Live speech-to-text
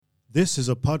This is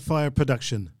a Podfire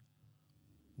production.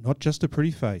 Not Just a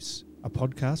Pretty Face, a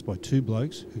podcast by two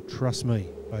blokes who, trust me,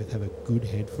 both have a good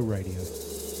head for radio.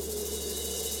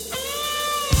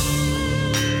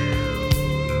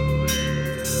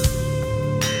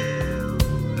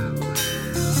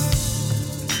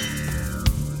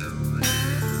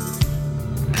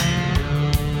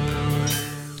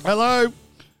 Hello,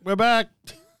 we're back.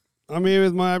 I'm here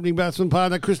with my opening batsman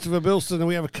partner, Christopher Bilston, and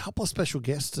we have a couple of special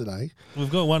guests today.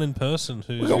 We've got one in person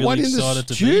who's We've got really one in excited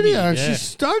the to be here. studio, and Yeah. she's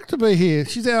stoked to be here.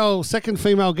 She's our second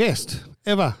female guest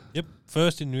ever. Yep,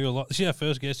 first in real life. Is she our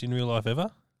first guest in real life ever?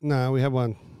 No, we have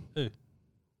one. Who?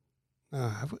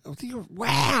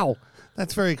 Wow,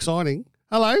 that's very exciting.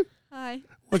 Hello, Hi.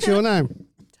 what's your name?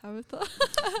 Tabitha.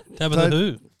 Tabitha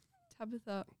who?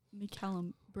 Tabitha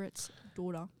McCallum, Brett's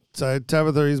daughter. So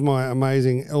Tabitha is my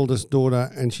amazing eldest daughter,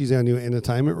 and she's our new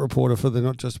entertainment reporter for the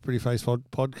Not Just a Pretty Face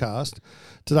podcast.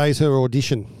 Today's her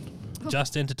audition.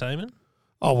 Just entertainment?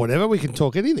 Oh, whatever. We can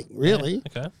talk anything, really.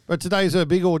 Yeah, okay. But today's her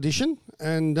big audition,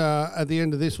 and at the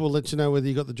end of this, we'll let you know whether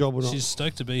you got the job or not. She's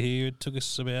stoked to be here. It took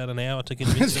us about an hour to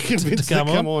convince her to to come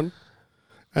come on. on.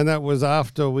 And that was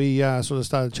after we sort of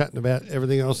started chatting about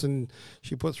everything else, and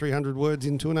she put 300 words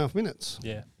in 2.5 minutes.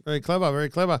 Yeah. Very clever, very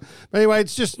clever. But anyway,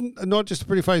 it's just Not Just a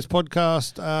Pretty Face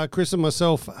podcast. Chris and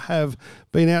myself have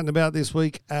been out and about this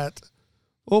week at...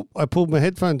 Oh, I pulled my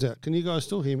headphones out. Can you guys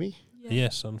still hear me? Yeah.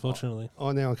 Yes, unfortunately.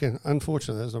 Oh, now I can.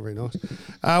 Unfortunately, that's not very nice.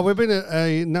 We've been at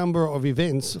a number of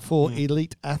events for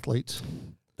elite athletes.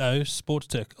 No, sports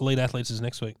tech. Elite Athletes is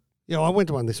next week. Yeah, I went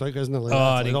to one this week as an elite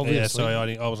I athlete, didn't. obviously. Yeah,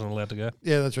 sorry, I wasn't allowed to go.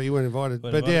 Yeah, that's right. You weren't invited.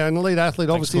 Weren't But invited. yeah, an elite athlete,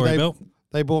 Thanks, obviously Corey Bell.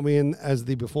 they brought me in as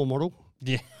the before model.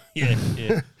 Yeah.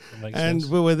 That makes And sense.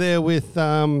 we were there with,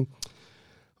 I'm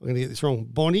going to get this wrong,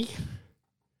 Bonnie,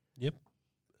 Yep.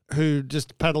 who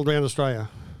just paddled around Australia.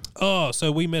 Oh,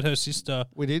 so we met her sister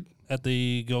We did. at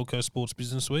the Gold Coast Sports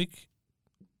Business Week.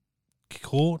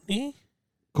 Courtney?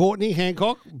 Courtney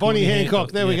Hancock. Bonnie Courtney Hancock.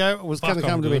 Hancock, There we yeah. go. It was Fuck, going to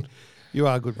come I'm to me. good. You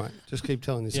are good, mate. Just keep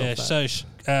telling yourself Yeah, that.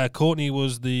 so Courtney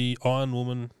was the Iron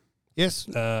Woman Yes.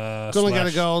 Gonna slash get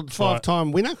a gold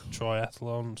five-time winner.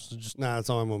 triathlon. So just No, it's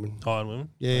Iron Woman. Iron Woman.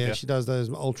 Yeah, Okay. she does those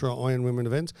ultra Iron Women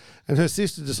events. And her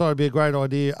sister decided it'd be a great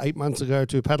idea 8 months ago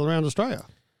to paddle around Australia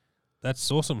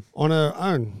That's awesome. on her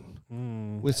own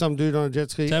with some dude on a jet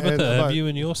ski. and a Tabitha, have boat. you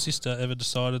and your sister ever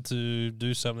decided to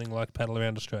do something like paddle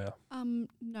around Australia?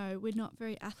 No, we're not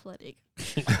very athletic.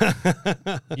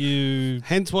 You,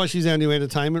 Hence why she's our new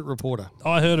entertainment reporter.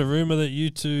 I heard a rumor that you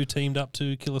two teamed up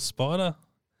to kill a spider.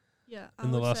 Yeah.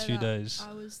 In the would last say few that days.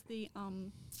 I was the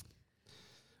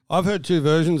I've heard two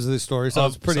versions of this story, so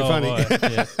it's pretty So funny. have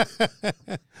I,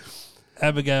 yeah.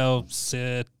 Abigail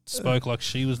spoke like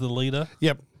she was the leader,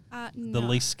 Yep, no. the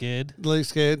least scared. least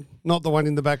scared, not the one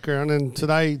in the background. And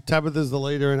today Tabitha's the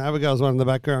leader and Abigail's one in the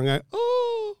background going,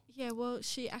 oh, Yeah, well,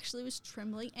 she actually was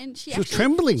trembling, and she was actually,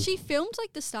 trembling. She filmed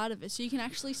like the start of it, so you can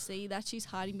actually see that she's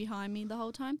hiding behind me the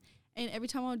whole time. And every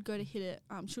time I would go to hit it,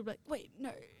 she would be like, "Wait,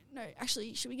 no,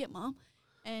 actually, should we get Mom?"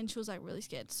 And she was like really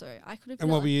scared, so I could have.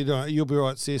 And what were you doing? You'll be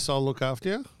right, sis. I'll look after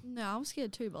you. No, I was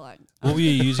scared too, but like What were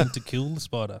you using to kill the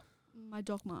spider? my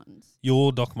Doc Martens.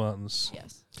 Your Doc Martens.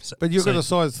 Yes. So, But you've so got a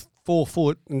size 4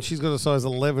 foot and she's got a size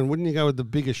 11. Wouldn't you go with the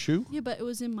bigger shoe? Yeah, but it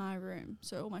was in my room,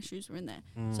 so all my shoes were in there.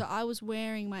 So I was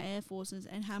wearing my Air Forces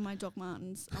and had my Doc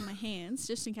Martens on my hands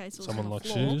just in case it was someone on the like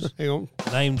floor. shoes. Hang on.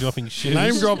 Name dropping shoes.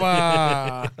 Name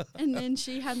dropper. And then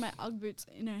she had my UGG boots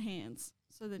in her hands.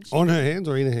 So then she On her hands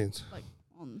or in her hands? like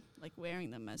on like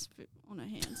wearing them as on her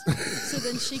hands. So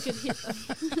then she could hit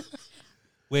them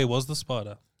Where was the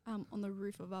spider? on the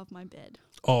roof above my bed.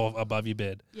 Oh, above your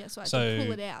bed. Yeah, so I had So- to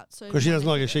pull it out. So Because she when doesn't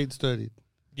I like her hit it- sheets dirty.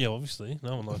 Yeah, obviously.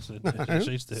 No one likes it. No.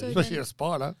 She's dirty. So- Especially then- a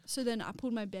spider. So then I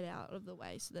pulled my bed out of the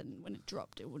way, so then when it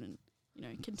dropped, it wouldn't,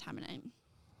 contaminate.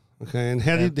 Okay, and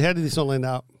how did this all end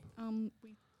up?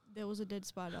 There was a dead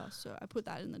spider, so I put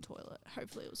that in the toilet.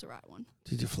 Hopefully, it was the right one.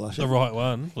 Did you flush The it? right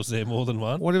one. Was there more than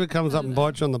one? What if it comes I up and don't know.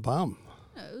 bites you on the bum?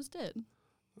 No, it was dead.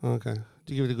 Okay.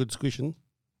 Do you give it a good squishing?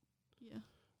 Yeah,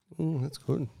 That's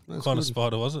good. That's What kind of good.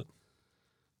 spider was it?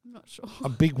 I'm not sure. A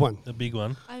big one. A big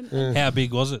one. Yeah. How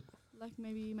big was it? Like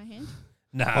maybe my hand.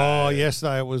 No. Oh,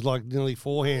 yesterday it was like nearly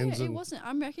 4 hands. No, it and wasn't.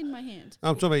 I'm reckoning my hand.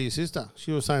 I'm talking about your sister.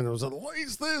 She was saying it was at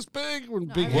least this big. With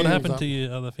No, big I What hands happened up. to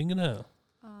your other fingernail?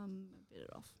 I bit it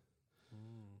off.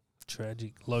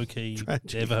 Tragic. Low key.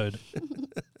 Tragic. Ever.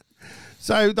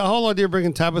 So the whole idea of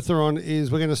bringing Tabitha on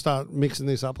is we're going to start mixing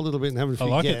this up a little bit and having a I few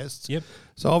like guests. it. Yep.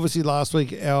 So obviously last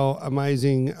week our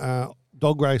amazing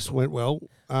dog race went well.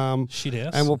 Shit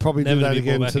house. And we'll probably Never do to that be brought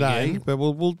again back today. again. But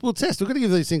we'll test. We're going to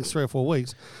give these things 3 or 4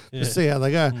 weeks Yeah. to see how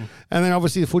they go. Mm. And then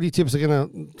obviously the footy tips are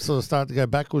going to sort of start to go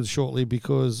backwards shortly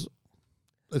because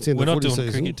It's in We're the not footy doing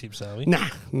season. cricket tips, are we?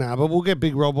 Nah, but we'll get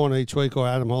Big Rob on each week or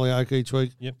Adam Hollyoake each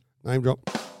week. Yep. Name drop.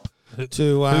 Who-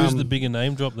 To Who's the bigger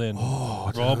name drop then?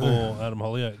 I don't Rob know. or Adam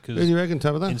Hollyoake? Who do Because you reckon,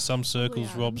 Tabitha? in some circles,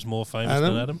 Adam. Rob's more famous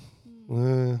Adam? than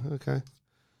Adam. Okay.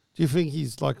 Do you think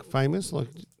he's like famous?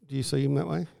 Like, do you see him that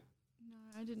way?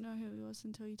 No, I didn't know who he was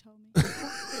until you told me.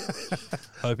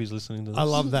 Hope he's listening to this. I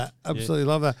love that. Absolutely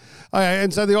love that. Okay,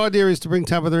 and so the idea is to bring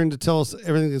Tabitha in to tell us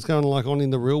everything that's going on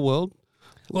in the real world.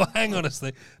 Well, hang on a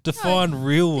second. Define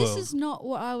real This world. is not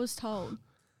what I was told.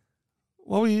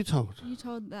 What were you told? You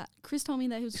told that. Chris told me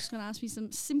that he was just going to ask me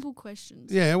some simple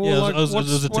questions. Yeah, well, Yeah, like, I was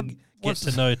what's- to what- get what's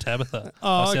to know Tabitha. Oh,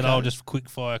 I said, okay. I'll just quick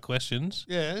fire questions.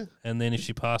 Yeah. And then if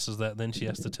she passes that, then she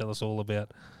has to tell us all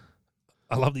about.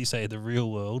 I love that you say the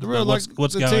real world. The real, like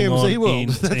what's the going TMZ on world. in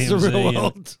That's the TMZ real and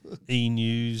world. E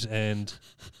News and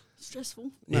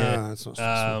Stressful. yeah. No, it's not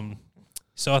stressful.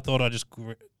 So I thought I'd just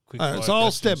quick. All right, fire so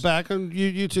I'll step questions. back and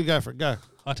you two go for it. Go.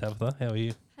 Hi Tabitha, how are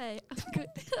you? Hey, I'm good.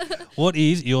 What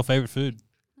is your favourite food?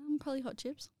 Probably hot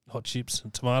chips. Hot chips,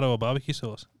 tomato or barbecue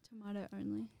sauce? Tomato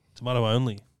only. Tomato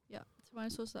only. Yeah, tomato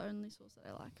sauce is the only sauce that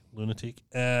I like. Lunatic.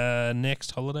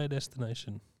 Next holiday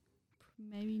destination.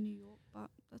 Maybe New York, but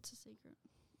that's a secret.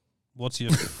 What's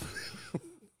your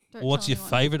Don't What's tell your anyone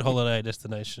favourite holiday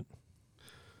destination?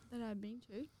 that I've been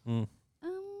to? Mm.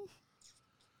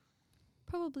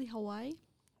 Probably Hawaii.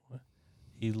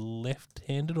 You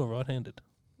left-handed or right-handed?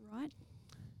 Right.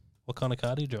 What kind of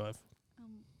car do you drive?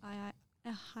 A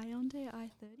Hyundai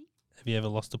i30. Have you ever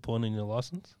lost a point in your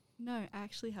license? No, I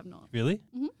actually have not. Really?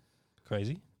 Mhm.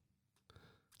 Crazy.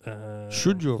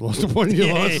 Should you have lost a point in your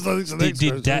yeah, license? I think the next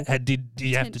did question. did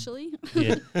you have to? Potentially.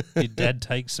 Yeah. Did Dad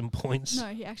take some points? No,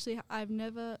 he actually. I've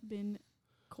never been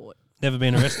caught. Never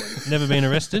been arrested. Never been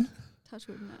arrested. Touch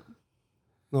wood, no.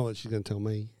 Not that she's going to tell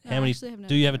me. No, How I many? actually have never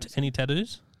Do you have been arrested. any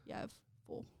tattoos? Yeah, I have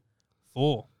 4.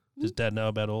 4. Hmm? Does Dad know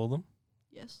about all of them?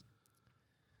 Yes.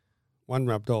 One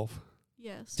rubbed off.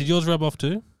 Yes. Did yours rub off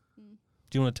too? Mm.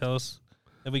 Do you want to tell us?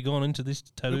 Have we gone into this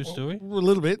tattoo story? A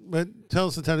little bit, but tell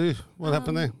us the tattoo. What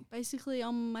happened there? Basically,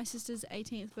 on my sister's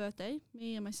 18th birthday,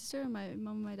 me and my sister and my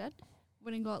mum and my dad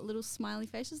went and got little smiley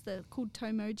faces. They're called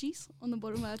toemojis on the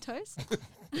bottom of our toes.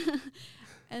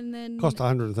 And then Cost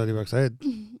 $130 a head.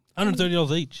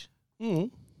 $130 each.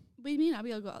 Mm. me and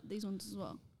Abigail got these ones as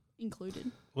well,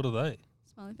 included. What are they?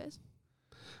 Smiley face.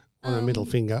 On the middle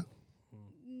finger.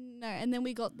 No, and then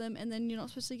we got them, and then you're not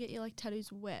supposed to get your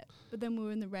tattoos wet. But then we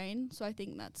were in the rain, so I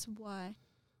think that's why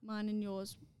mine and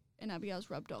yours and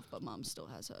Abigail's rubbed off, but Mum still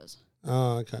has hers.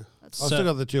 Oh, okay. That's I've still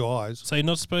got the 2 eyes. So you're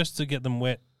not supposed to get them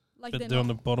wet, like but they're on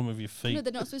the bottom of your feet. no,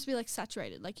 they're not supposed to be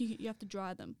saturated. Like you have to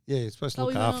dry them. Yeah, you're supposed to Oh,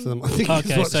 look we went after on- them. I think is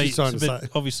Okay, what so, she's trying to but say.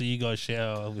 obviously you guys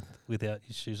shower without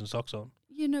your shoes and socks on.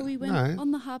 You know, we went No.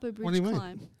 on the Harbour What do Bridge you mean?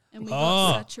 climb, and we Oh.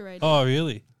 got saturated. Oh,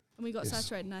 really? And we got Yes.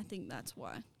 saturated, and I think that's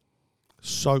why.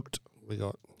 Soaked, we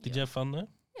got. Did you have fun though?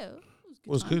 Yeah, it was good. It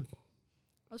was time. good.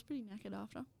 I was pretty knackered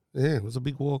after. Yeah, it was a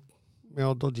big walk. My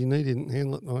old dodgy knee didn't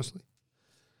handle it nicely.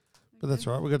 But that's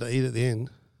right. We got to eat at the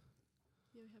end.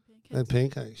 Yeah, we had And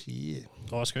pancakes, yeah.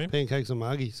 Ice cream? Pancakes and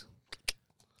margies.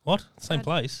 What? Same Had-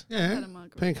 place? I had Yeah, a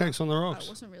margarita. pancakes on the I rocks.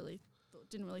 didn't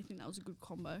really think that was a good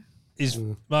combo. Is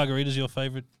Mm. margaritas your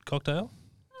favourite cocktail?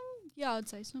 Yeah, I'd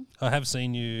say so. I have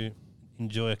seen you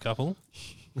enjoy a couple.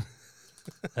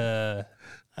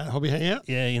 Hobby hangout?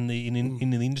 Yeah, in the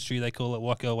industry they call it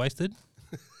white girl wasted.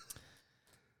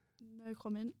 No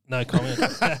comment. No comment.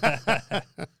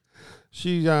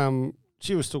 She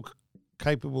was still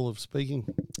capable of speaking,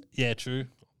 Yeah, true.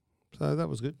 so that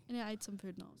was good. And I ate some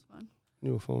food and that was fine.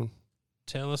 You were fine.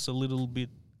 Tell us a little bit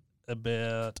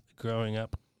about growing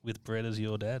up with Brett as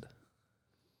your dad.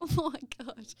 Oh my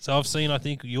gosh. So I've seen, I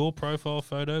think your profile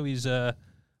photo is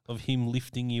of him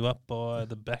lifting you up by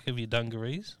the back of your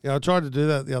dungarees. Yeah, I tried to do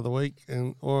that the other week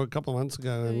or a couple of months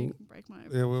ago, So you and can break my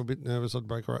yeah, we were a bit nervous I'd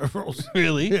break her overalls.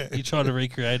 Really? Yeah. You tried to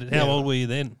recreate it. How Yeah. old were you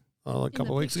then? Oh, like a In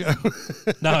couple the of weeks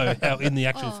ago. No, in the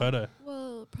actual Oh. photo.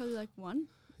 Well, probably like 1.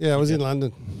 Yeah, I was in Okay.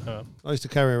 London. Oh. I used to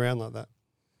carry her around like that.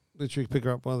 Literally pick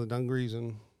her up by the dungarees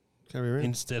and carry her around.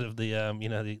 Instead of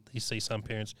the, you see some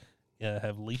parents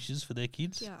have leashes for their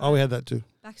kids. Yeah. Oh, we had that too.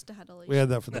 Baxter had a leash. We had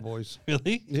that for the boys.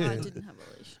 Really? Yeah, I didn't have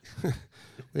a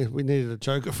leash. we needed a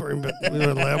choker for him, but we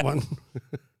weren't allowed one.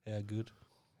 Yeah, good.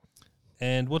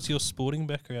 And what's your sporting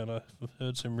background? I've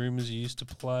heard some rumours you used to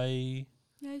play.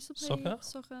 Yeah, I used to play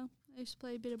Soccer? I used to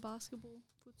play a bit of basketball,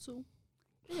 futsal.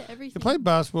 Yeah, everything. You played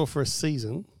basketball for a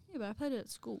season. Yeah, but I played it at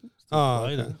school. Oh,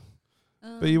 played okay.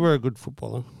 it. But you were a good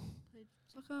footballer. Played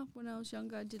soccer when I was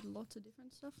younger. I did lots of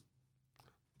different stuff.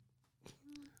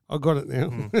 I got it now.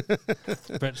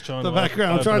 Brett's trying The to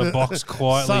background, I'm open trying a to box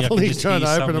quietly. I can subtly just trying hear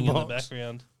to open a something in the box.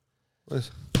 background. Please.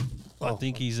 I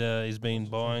think he's been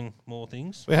buying more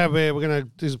things. We're going to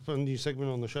do a new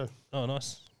segment on the show Oh,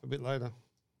 nice. a bit later.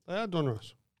 They are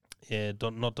Donruss. Yeah,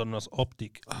 not Donruss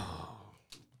Optic.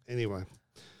 Anyway,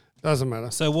 doesn't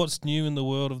matter. So what's new in the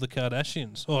world of the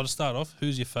Kardashians? Oh, to start off,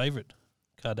 who's your favourite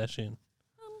Kardashian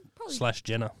Probably /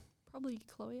 Jenner? probably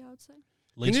Chloe, I would say.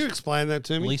 Can you explain that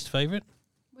to me? Least favourite?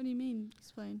 What do you mean?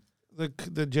 Explain.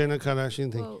 The Jenner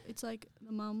Kardashian thing. Well, it's like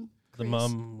the mum. The Kris,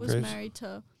 mum, was Kris. married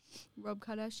to Rob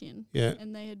Kardashian. Yeah.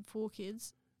 And they had 4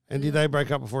 kids. And did they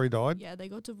break up before he died? Yeah, they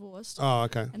got divorced. Oh,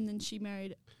 okay. And then she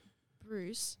married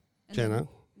Bruce. And Jenner.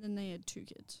 Then they had 2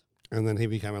 kids. And then he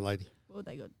became a lady. Well,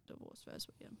 they got divorced first,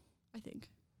 but yeah, I think.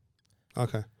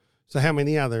 Okay. So how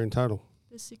many are there in total?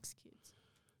 There's 6 kids.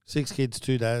 6 kids,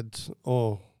 2 dads,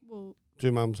 or Well,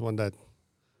 2 mums, 1 dad?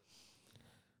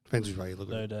 Depends which way you look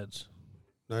at no it. dads.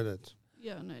 No dads.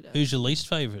 yeah, no doubt. Who's your least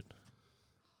favourite?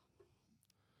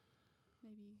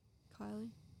 Maybe Kylie.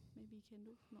 Maybe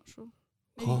Kendall. Not sure.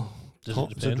 Oh, Does oh,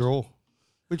 it it's a depend? draw.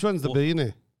 Which one's the What-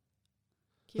 billionaire?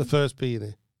 Kim? The first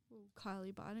billionaire. Well,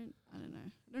 Kylie, but I don't know.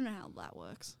 I don't know how that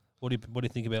works. What do you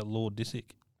think about Lord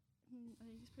Disick? I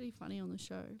think he's pretty funny on the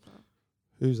show. But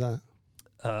Who's that?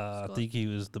 I Scott. think he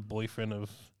was the boyfriend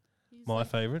of he's my like,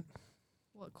 favourite.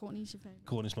 what, Courtney's your favourite?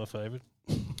 Courtney's my favourite.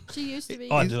 She used to be.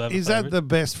 I do have a Is that favourite. the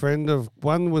best friend of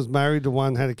one was married to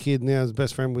one, had a kid, now is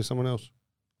best friend with someone else?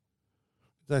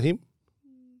 Is that him?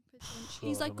 Potentially.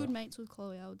 He's I like don't good know. mates with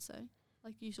Chloe, I would say.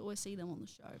 Like you always see them on the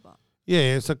show, but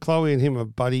Yeah, so Chloe and him are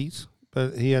buddies,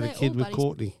 but he had a They're kid all with buddies.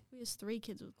 Courtney. he has 3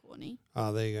 kids with Courtney,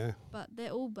 Oh, there you go. but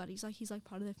they're all buddies. Like he's like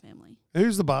part of their family.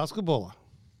 Who's the basketballer?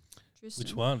 Tristan.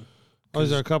 Which one? Oh, is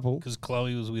there a couple? Because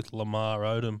Chloe was with Lamar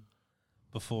Odom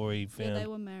before he Yeah, they found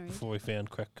were married,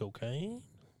 crack cocaine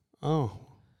Oh,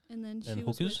 and then she and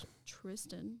was hookers. with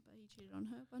Tristan, but he cheated on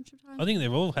her a bunch of times. I think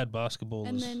they've all had basketballers.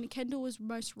 And then Kendall was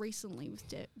most recently with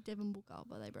Devin Booker,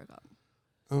 but they broke up.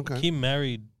 okay. Kim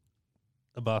married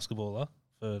a basketballer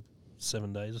for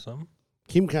 7 days or something.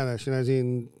 Kim Kardashian, as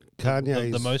in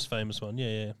Kanye's. The most famous one,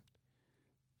 yeah.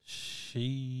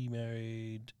 She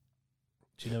married.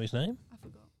 Do you know his name? I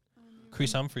forgot. I don't know.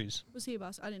 Chris Humphries. Was he a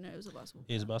basketball? I didn't know it was a basketball.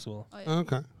 He's a basketballer. Oh, yeah.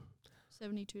 Okay.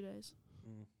 72 days.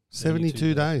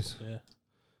 72 days. Yeah.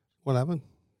 What happened?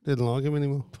 Didn't like him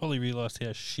anymore. Probably realised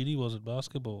how shit he was at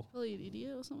basketball. Probably an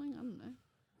idiot or something. I don't know.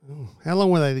 Oh. How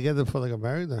long were they together before they got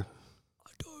married, though?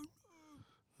 I don't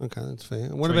know. Okay, that's fair.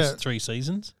 And what about 3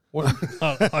 seasons? what?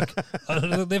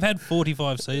 They've had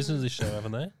 45 seasons this show,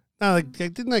 haven't they? No,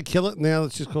 didn't they kill it? Now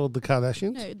it's just called the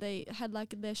Kardashians. No, they had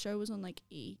like their show was on like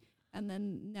E, and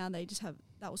then now they just have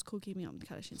that was called Keeping Up with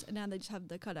the Kardashians, and now they just have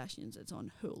the Kardashians. It's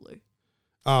on Hulu.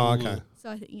 Oh, okay. So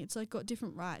I think it's like got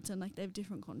different rights and like they have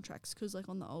different contracts because like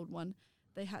on the old one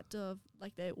they had to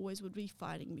like they always would be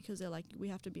fighting because they're like we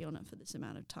have to be on it for this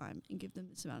amount of time and give them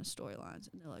this amount of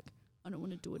storylines, and they're like I don't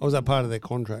want to do it. Or was that part of anymore. their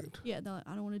contract? Yeah, they're like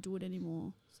I don't want to do it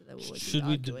anymore. So they were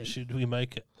always Should we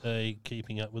make a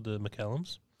Keeping Up with the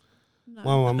McCallums? No,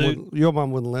 My mum Who- wouldn't, your mum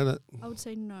wouldn't let it. I would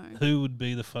say no. Who would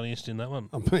be the funniest in that one?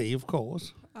 Me, of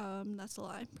course. That's a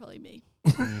lie. Probably me.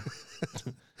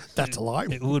 That's a lie.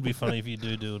 It would be funny if you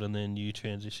do it and then you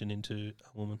transition into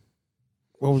a woman.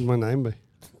 What would my name be?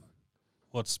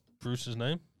 What's Bruce's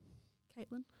name?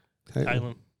 Caitlin.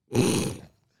 Caitlin.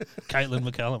 Caitlin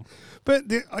McCallum. But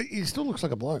he still looks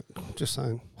like a bloke. Just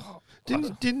saying.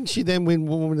 Didn't she then win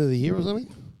Woman of the Year or something?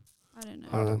 I don't know.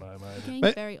 I don't know. know, We're mate. getting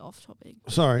But- very off topic.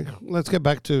 Sorry. Let's get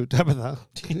back to Tabitha.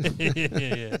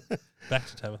 yeah. Back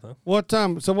to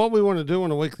Tabitha. So what we want to do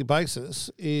on a weekly basis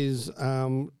is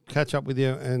catch up with you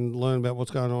and learn about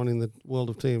what's going on in the world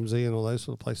of TMZ and all those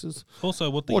sort of places. Also,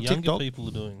 what the Or younger TikTok. people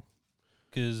are doing.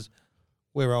 Because,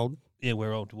 We're old. yeah,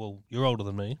 we're old. Well, you're older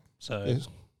than me. So, Yes.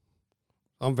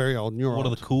 I'm very old and you're what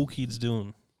old. are the cool kids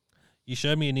doing? You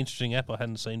showed me an interesting app I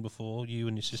hadn't seen before. You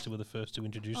and your sister were the first to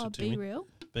introduce Oh, it to Be me. Real?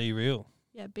 Be Real.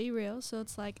 Yeah, Be Real. So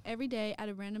it's like every day at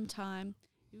a random time,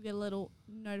 you get a little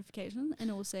notification and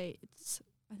it will say it's,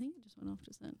 I think it just went off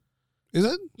just then. Is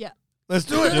it? Yeah. Let's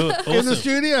do it. Do it. In the Awesome.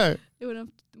 studio. It went off,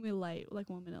 we're late, like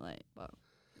 1 minute late, but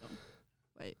no.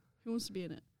 Wait, who wants to be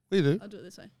in it? We do. I'll do it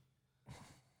this way.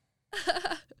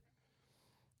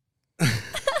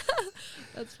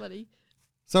 That's funny.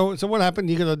 So what happened?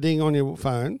 You got a ding on your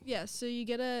phone. Yeah, so you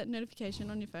get a notification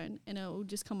on your phone and it will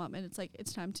just come up and it's like,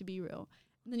 it's time to be real.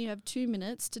 And then you have 2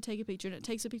 minutes to take a picture and it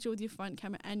takes a picture with your front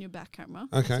camera and your back camera.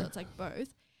 Okay. So it's like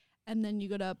both. And then you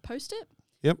got to post it.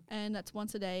 Yep. And that's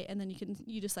once a day. And then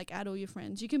you just like add all your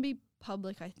friends. You can be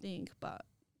public, I think, but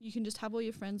you can just have all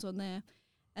your friends on there.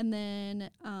 And then,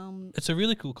 It's a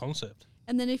really cool concept.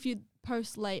 and then if you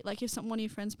post late, like if one of your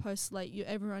friends posts late,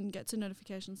 everyone gets a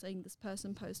notification saying this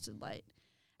person posted late.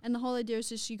 And the whole idea is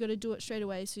just you got to do it straight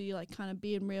away, so you're like kind of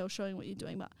being real, showing what you're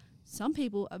doing. But some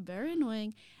people are very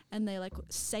annoying, and they like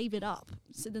save it up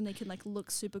so then they can like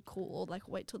look super cool, or like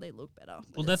wait till they look better.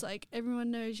 But it's like everyone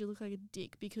knows you look like a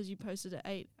dick because you posted at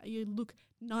 8. You look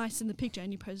nice in the picture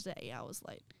and you posted it 8 hours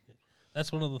late.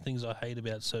 That's one of the things I hate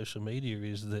about social media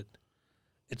is that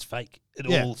it's fake.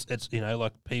 It's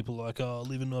like people like, oh,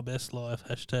 living my best life,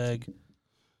 hashtag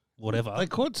whatever. They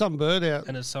caught some bird out.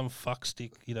 And it's some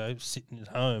fuckstick, sitting at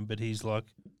home, but he's like,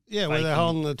 yeah, where they're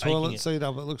holding the faking toilet it. seat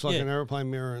up. It looks like an aeroplane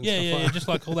mirror and stuff like Yeah, that. just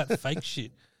like all that fake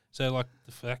shit. So, like,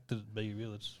 the fact that it be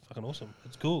real, it's fucking awesome.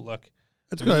 It's cool. Like,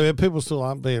 It's good. People still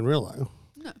aren't being real, though.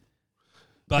 No.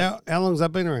 But How long's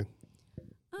that been around?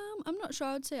 I'm not sure.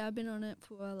 I would say I've been on it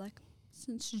for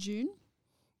since June.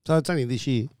 So it's only this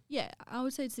year. Yeah, I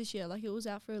would say it's this year. Like, it was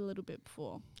out for a little bit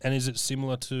before. And is it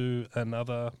similar to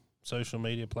another social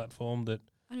media platform that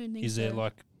I don't think is so. there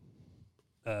like,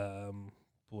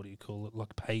 what do you call it?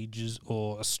 Like pages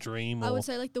or a stream? I or would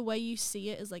say like the way you see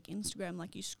it is like Instagram.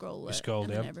 Like you scroll and down,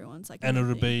 then everyone's like, and it'll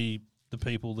nothing. be the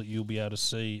people that you'll be able to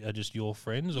see are just your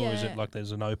friends, or is it Yeah. like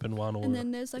there's an open one? Or And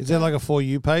then there's like Is there like a For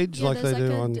You page like they there's do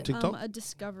like on TikTok? a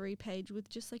discovery page with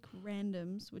just like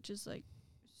randoms, which is like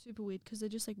super weird because they're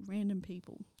just like random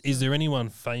people. is there anyone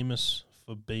famous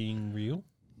for being real?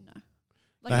 No.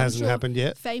 That I'm hasn't sure happened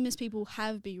yet. Famous people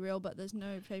have Be Real, but there's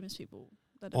no famous people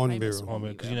that are On famous Be Real. on Be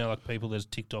Because Real. like people, there's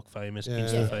TikTok famous, Yeah.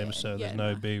 Insta Yeah, famous, so there's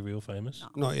no Be Real famous.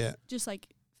 No. Not yet. Just like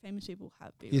famous people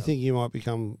have Be Real. You think you might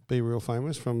Be Real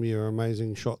famous from your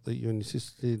amazing shot that you and your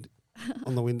sister did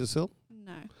on the windowsill?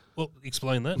 No. Well,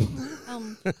 explain that.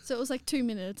 So it was like 2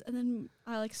 minutes, and then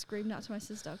I like screamed out to my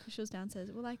sister because she was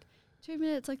downstairs. We're like, 2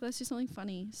 minutes, like let's do something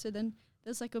funny. So then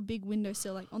there's like a big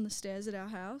windowsill like on the stairs at our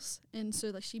house, and so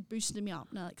like she boosted me up,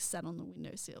 and I like sat on the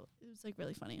windowsill. It was like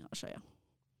really funny. I'll show you.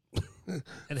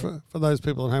 For those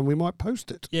people at home, we might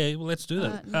post it. Yeah, well, let's do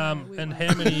that. No, we And won't.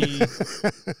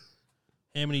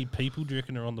 how many people do you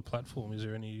reckon are on the platform? Is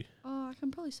there any? Oh, I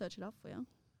can probably search it up for you.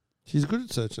 She's good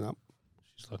at searching up.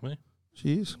 She's like me.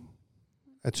 She is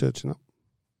at searching up.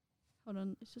 Hold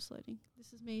on, it's just loading.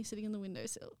 This is me sitting on the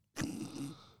windowsill.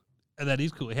 And that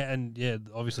is cool. And yeah,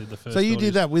 obviously the first. So you thought did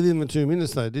is- that within the 2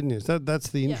 minutes, though, didn't you? So that's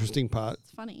the Yeah. interesting part.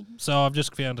 It's funny. So I've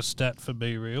just found a stat for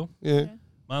Be Real. Yeah. Okay.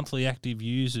 Monthly active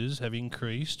users have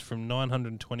increased from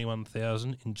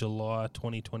 921,000 in July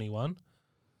 2021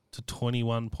 to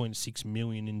 21.6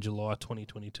 million in July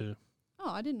 2022. Oh,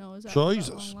 I didn't know it was that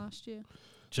Jesus. long last year.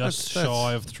 Just That's-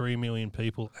 shy of 3 million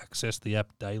people access the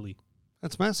app daily.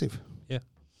 That's massive. Yeah.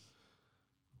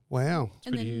 Wow.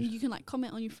 And then pretty huge. you can like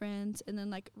comment on your friends and then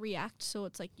like react. So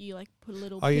it's like you like put a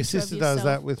little. Oh, your picture of sister does yourself.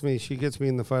 that with me. She gets me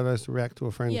in the photos to react to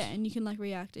her friends. Yeah, and you can like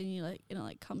react, and you like, and it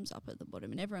like comes up at the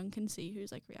bottom, and everyone can see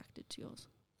who's like reacted to yours.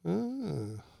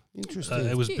 Ah, interesting.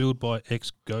 It was cute. built by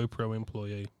ex-GoPro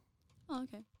employee. Oh,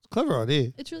 okay. Clever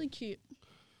idea. It's really cute.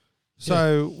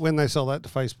 So when they sell that to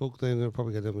Facebook, then they'll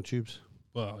probably go down the tubes.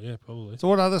 Well, yeah, probably. So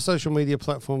what other social media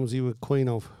platforms you were queen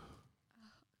of?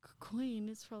 Queen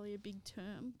is probably a big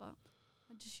term, but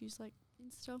I just use like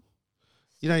Insta.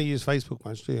 You don't use Facebook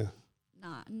much, do you?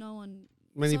 Nah, no one.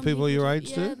 Many some people your do.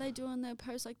 age Yeah, do? they do, and they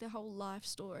post like their whole life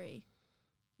story,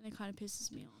 and it kind of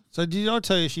pisses me off. So did I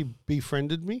tell you she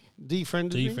befriended me?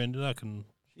 Defriended me? Defriended. I can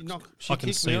She can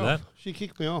kicked see me that. off. She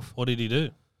kicked me off. What did he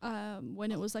do?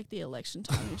 When it was like the election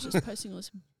time, he was just posting all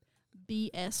this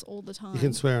BS all the time. You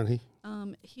can swear on here.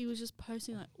 He was just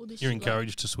posting like all this. You're shit, like-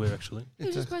 encouraged to swear, actually. He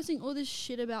was just posting all this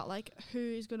shit about like who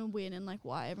is gonna win and like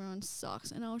why everyone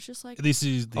sucks, and I was just like, This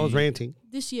is I was the ranting.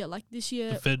 this year,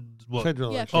 the Fed. What?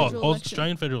 Federal Yeah, election. Oh, federal election.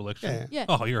 Australian federal election. Yeah. yeah,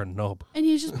 Oh, you're a knob. and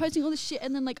he was just posting all this shit,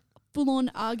 and then like full on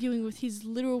arguing with his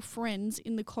literal friends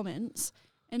in the comments,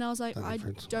 and I was like, Those are I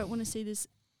friends. don't want to see this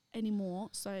anymore,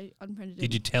 so I unfriended him.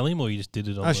 Did you tell him, or you just did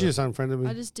it on? Oh, she the- just unfriended me.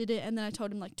 I just did it, and then I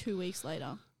told him like 2 weeks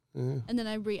later, Yeah. and then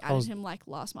I re-added him like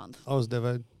last month. I was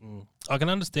devoted. I can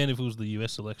understand if it was the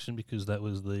US election because that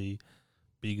was the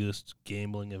biggest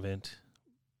gambling event.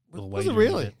 or Was it wagering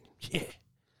really? event. Yeah.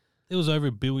 There was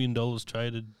over $1 billion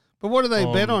traded. But what do they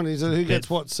bet On on? Is it who gets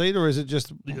bet- what seat, or is it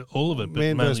just All of it, but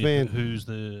Man versus mainly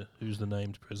man. who's the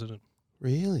named president.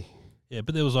 really? Yeah,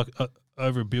 but there was like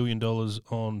over $1 billion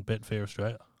on Betfair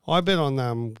Australia. I bet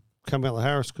on Kamala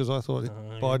Harris because I thought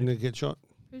Biden Yeah. would get shot.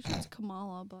 Pretty sure it's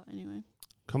Kamala, but anyway,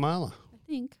 Kamala. I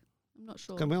think I'm not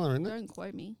sure. Kamala, isn't it? Don't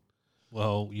quote me.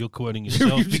 Well, you're quoting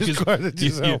yourself You because just quoted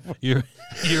yourself.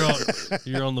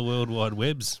 you're on the World Wide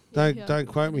Webs. Yeah. Don't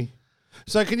quote me.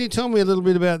 So can you tell me a little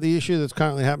bit about the issue that's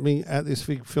currently happening at this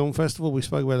big film festival we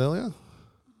spoke about earlier?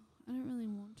 I don't really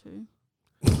want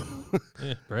to.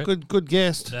 Yeah, Brett. Good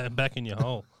guest. Back in your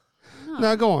hole.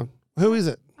 No, go on. Who is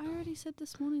it? I already already said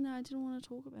this morning that I didn't want to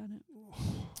talk about it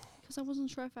because I wasn't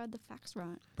sure if I had the facts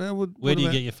right. But Where do you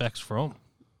get your facts from?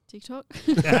 TikTok.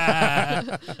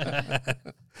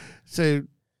 So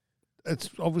it's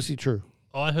obviously true.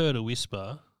 I heard a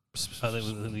whisper. I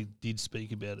think we did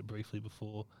speak about it briefly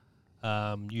before.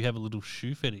 You have a little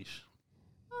shoe fetish.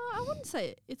 I wouldn't say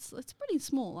it. It's pretty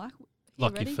small.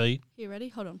 Like ready? your feet. Here, ready?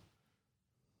 Hold on.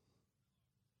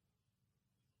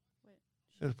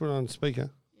 Let's put it on speaker.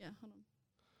 Yeah, hold on.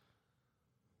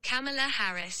 Kamala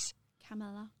Harris.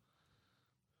 Kamala.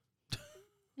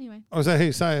 Anyway, Oh, is that how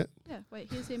you say it? yeah. Wait,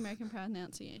 here's the American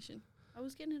pronunciation. I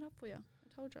was getting it up for you.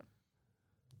 I told you.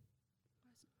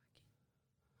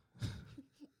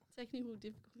 Technical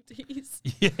difficulties.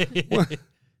 Yeah.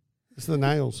 It's the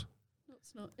nails. No,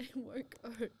 it's not. It won't go.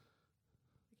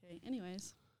 Okay.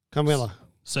 Anyways, Camilla.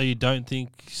 So you don't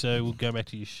think? So we'll go back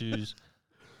to your shoes.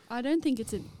 I don't think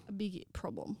it's a big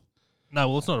problem. No,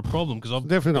 well, it's not a problem because I've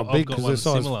Definitely not I've big got because one they're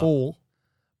size similar. 4.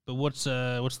 But what's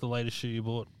the latest shoe you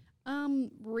bought?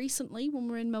 Recently when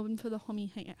we were in Melbourne for the hobby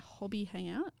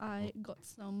hangout, I got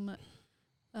some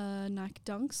Nike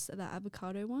Dunks, the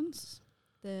avocado ones.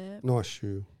 They're Nice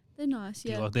shoe. nice, Do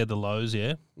you yeah. like they're the lows,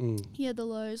 yeah. Yeah, the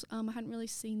lows. I hadn't really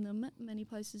seen them many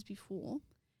places before,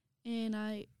 and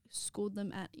I scored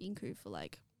them at Inku for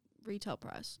like retail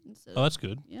price instead. Oh, that's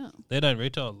good. Yeah, They don't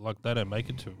retail they don't make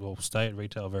it to stay at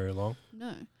retail very long.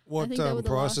 no. What think they were the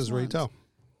price last is retail?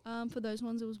 For those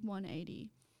ones it was $180.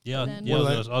 Yeah, Then- yeah. What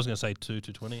are I was going to say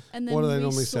 $220. And then What do they we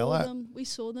normally saw sell at? them. We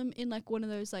saw them in like one of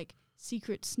those like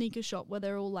secret sneaker shop where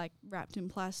they're all like wrapped in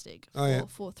plastic Oh, yeah.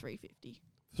 for $350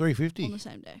 on $350. the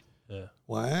same day. Yeah,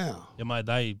 Wow. yeah, mate.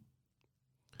 They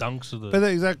Dunks are the. But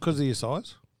is that because of your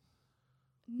size?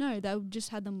 No, they just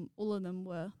had them. All of them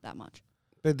were that much.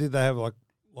 But did they have like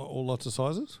all lots of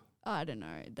sizes? I don't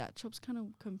know. That shop's kind of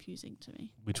confusing to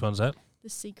me. Which one's that? The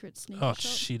secret sneaker Oh, shop.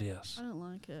 shit house. I don't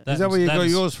like it. Is that where you got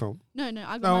yours from? No, I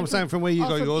got No, mine I'm saying from where you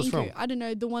got from yours Inku. from. I don't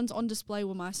know. The ones on display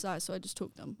were my size, so I just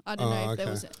took them. I don't know if there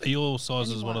okay. was. Are your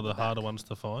sizes Anyone one of at the the back. harder ones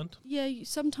to find? Yeah,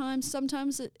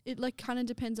 sometimes it like kind of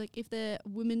depends. Like if they're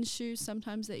women's shoes,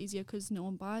 sometimes they're easier because no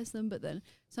one buys them. But then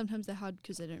sometimes they're hard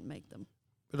because they don't make them.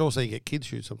 But also you get kids'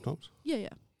 shoes sometimes. Yeah.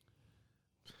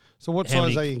 So what How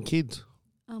size many- are you in kids?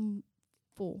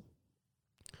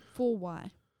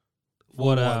 4Y.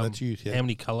 What? That's youth, yeah. How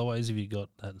many colorways have you got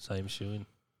that same shoe in?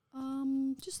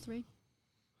 Just 3.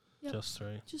 Yep. Just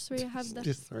 3. Just 3. I have the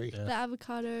Just 3. Yeah. the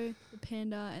avocado, the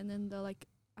panda, and then the like.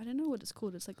 I don't know what it's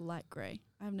called. It's like light grey.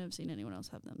 I've never seen anyone else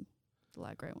have them. The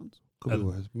light grey ones. Could be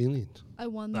worth millions. I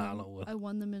won Nah, them. not worth. I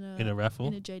won them in In a raffle?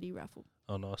 in a JD raffle.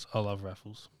 Oh, nice. I love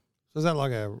raffles. So is that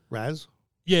like a Raz?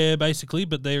 Yeah, basically,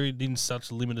 but they're in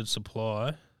such limited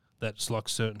supply that's like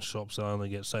certain shops only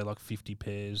get, say, like 50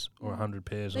 pairs or 100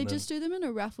 pairs. They and just do them in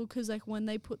a raffle because, like, when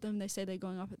they put them, they say they're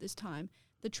going up at this time.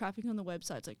 The traffic on the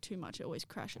website's like too much; it always then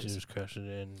crashes, just crash it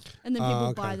in. and then people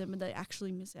okay. buy them and they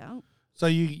actually miss out. So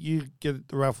you get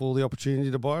the raffle the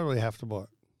opportunity to buy it or you have to buy it?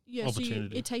 Yeah, so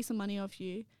Opportunity. it takes the money off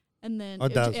you, and then Oh,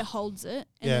 it does. it holds it.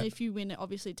 And Yeah. then if you win it,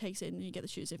 obviously it takes it and you get the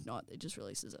shoes. If not, it just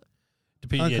releases it.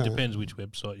 Yeah, Okay. it depends which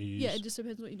website you use. Yeah, it just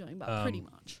depends what you're doing, but pretty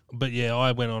much. But yeah,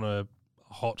 I went on a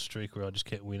hot streak where I just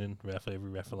kept winning every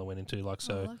raffle I went into. Like, Oh,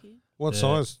 so lucky. What Yeah.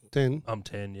 size? 10? I'm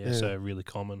 10, Yeah. so really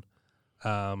common.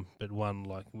 But one,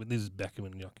 like, this is back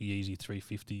when like Yeezy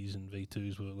 350s and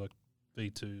V2s were like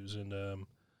V2s and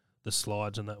the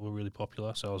slides and that were really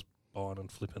popular. So I was buying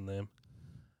and flipping them.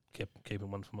 Kept keeping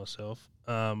one for myself.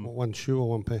 What, one shoe or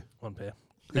one pair? One pair.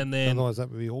 And then Otherwise that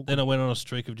would be awkward. Then I went on a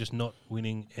streak of just not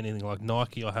winning anything. Like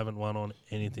Nike, I haven't won on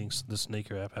anything. The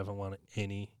sneaker app, haven't won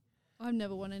any. I've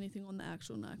never won anything on the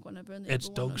actual Nike one. I've only It's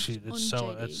ever won dog on- shit. on It's so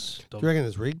JD. it's Do dog you reckon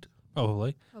it's rigged?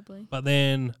 probably. Probably. But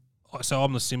then, so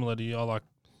I'm the similar to you. I like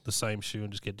the same shoe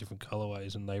and just get different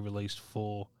colorways. And they released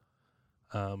 4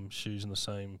 shoes in the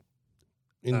same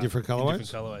In different colorways?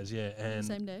 different colorways, yeah. And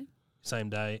Same day. same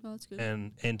day. Oh, that's good.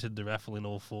 And entered the raffle in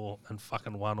all 4 and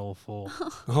fucking won all 4.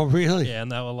 Oh, really? Yeah,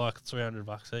 and they were like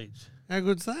 $300 each. How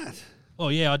good's that?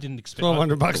 Well, yeah, I didn't expect.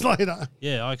 $1,200 later.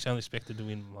 Yeah, I only expected to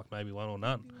win like maybe 1 or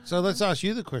none. So let's ask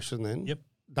you the question then. Yep.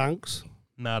 Dunks.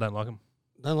 No, I don't like them.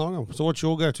 Don't like them. So what's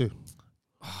your go-to?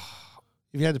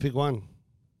 If you had to pick one.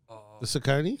 The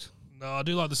Sauconys? No, I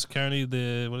do like the Saucony,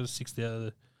 the 6000,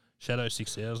 the Shadow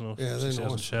 6000 or Yeah, they're 6000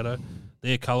 nice. Shadow.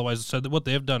 Their colorways. So what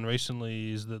they've done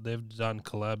recently is that they've done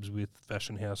collabs with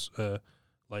fashion house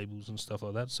labels and stuff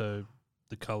like that. So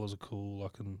the colors are cool.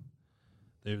 Like, and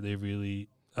they're really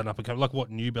an up and coming. Like what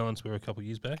New Balance were a couple of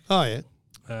years back. Oh, yeah.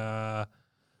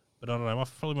 But I don't know.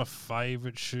 Probably my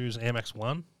favorite shoes, Air Max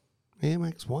 1. Air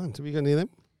Max 1s. Have you got any of them?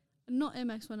 Not Air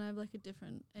Max 1. I have like a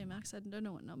different Air Max. I don't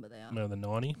know what number they are. No, the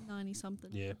 90. 90 something.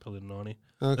 Yeah, probably the 90.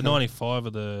 Okay. The 95 are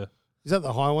the Is that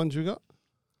the high ones you got?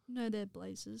 No, they're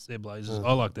Blazers. they're Blazers. Oh.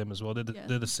 I like them as well. They're the, Yeah.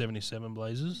 they're the 77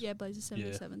 Blazers. Yeah, Blazers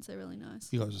 77s. They're really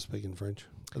nice. You guys are speaking French,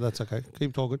 but that's okay.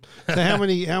 Keep talking. So how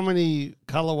many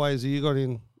colorways have you got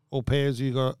in, or pairs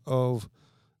you got of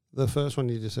the first one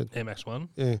you just said? Air Max 1.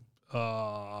 Yeah.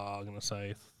 I'm going to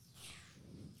say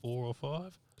 4 or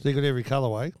 5. So you got every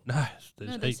colorway. No,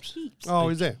 there's No, there's heaps. heaps. Oh,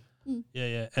 Heaps. is there? Yeah,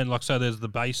 yeah. And like, so there's the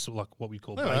base, like what we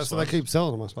call Oh, base so they ones. keep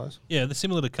selling them, I suppose. Yeah, they're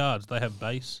similar to cards. They have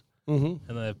base Mm-hmm.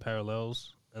 and they have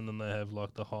parallels and then they have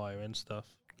like the higher end stuff.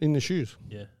 In the shoes.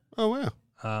 Yeah. Oh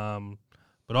wow.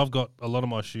 But I've got a lot of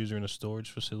my shoes are in a storage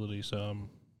facility, so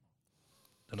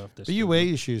don't know if they're. But you still wear good.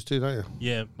 your shoes too, don't you?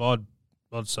 Yeah,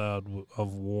 I'd say I've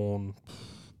worn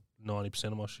 90%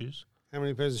 of my shoes. How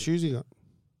many pairs of shoes you got?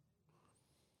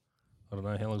 I don't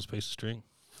know how long's a piece of string.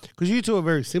 Because you two are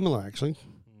very similar, actually.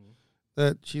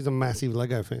 That she's a massive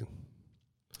Lego fan.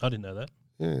 I didn't know that.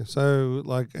 Yeah, so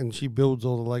like, and she builds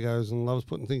all the Legos and loves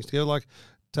putting things together. Like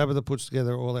Tabitha puts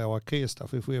together all our IKEA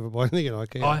stuff. If we ever buy anything at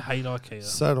IKEA, I hate IKEA.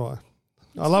 so do I.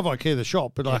 I love IKEA the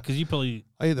shop, but Yeah, because you probably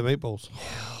I eat the meatballs.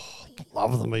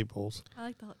 Love the meatballs. I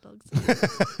like the hot dogs.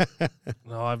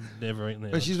 no, I've never eaten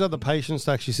there. But she's got the patience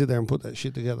to actually sit there and put that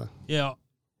shit together. Yeah,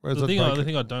 Whereas the I'd thing break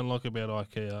it. I don't like about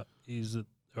IKEA is that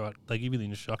right, they give you the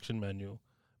instruction manual,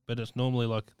 but it's normally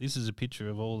like this is a picture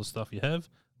of all the stuff you have,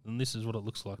 and this is what it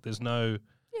looks like. There's no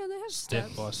Yeah, they have step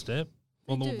steps. by step.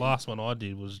 They Well, the do. last one I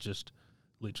did was just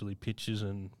literally pictures,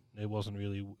 and it wasn't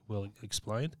really well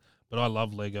explained. But I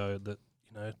love Lego. That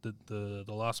the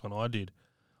last one I did,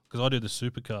 because I do the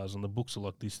supercars, and the books are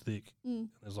like this thick. Mm.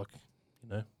 There's like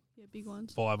Yeah, big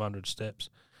ones. 500 steps,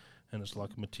 and it's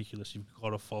like meticulous. You've got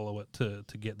to follow it to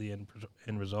get the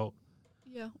end result.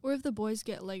 Yeah, or if the boys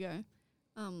get Lego,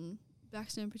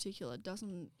 Baxter in particular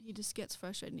doesn't. He just gets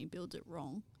frustrated and he builds it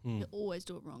wrong. Mm. He'll always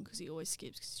do it wrong because he always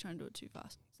skips because he's trying to do it too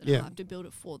fast. So Yeah. I'll have to build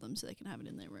it for them so they can have it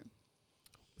in their room.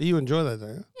 But you enjoy that,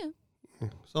 don't you? Yeah.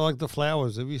 So like the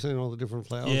flowers, have you seen all the different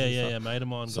flowers? Yeah, and yeah, stuff? yeah. Mate of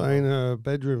mine So got in her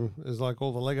bedroom is like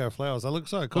all the Lego flowers. They look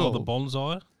so cool. oh, the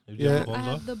bonsai. Have you Yeah. got the I bonsai?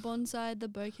 have the bonsai, the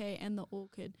bouquet, and the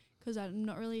orchid because I'm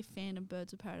not really a fan of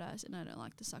birds of paradise and I don't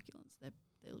like the succulents.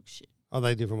 They look shit. Are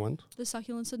they different ones? The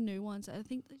succulents are new ones. I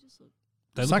think they just look.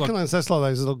 They look like Succulents, that's like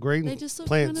those little green They just look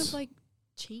plants. kind of like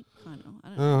cheap, kind of. I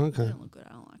don't Oh, know. okay. They don't look good.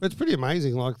 I don't like. But it's pretty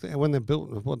amazing, like when they're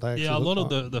built, what they actually yeah. A look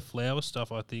lot like. of the flower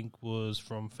stuff I think was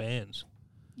from fans.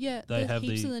 Yeah, They have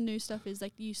heaps the- of the new stuff is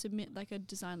like you submit like a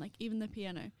design, like even the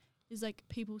piano is like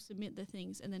people submit their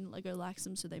things and then Lego likes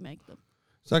them, so they make them.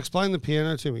 So explain the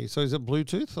piano to me. So is it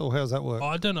Bluetooth or how's that work?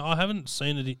 I don't know. I haven't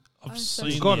seen it. I've I've seen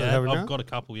You've got the it, ad. haven't you? I've got a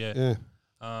couple. Yeah. Yeah.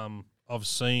 I've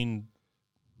seen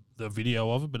the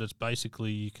video of it, but it's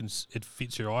basically you can. It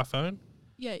fits your iPhone.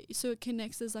 Yeah, so it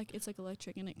connects. There's like it's like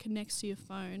electric, and it connects to your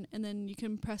phone, and then you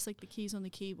can press like the keys on the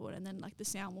keyboard, and then like the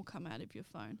sound will come out of your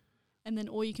phone, and then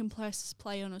or you can press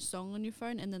play on a song on your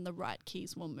phone, and then the right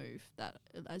keys will move that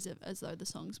as though the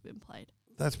song's been played.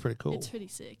 That's pretty cool. It's pretty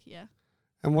sick. Yeah.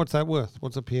 And what's that worth?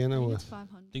 What's a I piano think it's worth?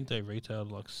 500. I think they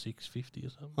retailed like $650 or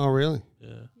something. Oh, really? Yeah.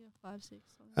 Yeah, 5, 6. something.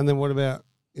 And then what about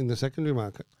in the secondary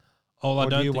market? Oh, I Or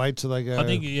don't. do you think, wait till they go? I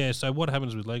think yeah. So what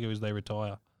happens with Lego is they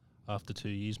retire after 2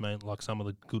 years, mate. Like some of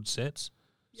the good sets.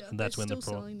 Yeah, and that's they're when the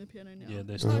still pro- selling the piano now. Yeah,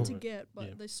 they're it's still hard to doing it. get, but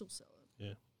Yeah. they still sell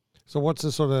it. So what's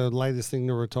the sort of latest thing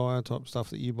to retire type stuff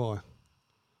that you buy?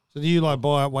 So do you like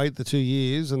buy it, wait the 2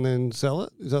 years, and then sell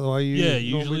it? Is that the way you? Yeah, normally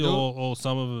usually, do it? or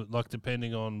some of it, like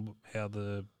depending on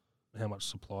how much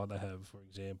supply they have. For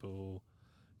example,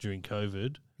 during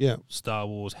COVID, Yeah. Star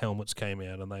Wars helmets came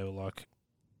out, and they were like,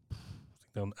 I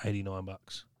think they were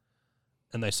 $89,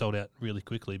 and they sold out really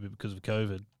quickly. But because of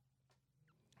COVID,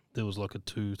 there was like a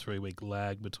 2-3 week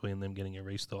lag between them getting a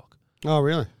restock, Oh,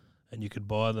 really? and you could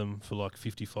buy them for like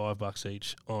 $55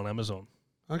 each on Amazon.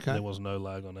 Okay. There was no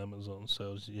lag on Amazon,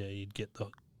 so it was, yeah, you'd get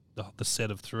the set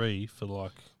of 3 for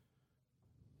like,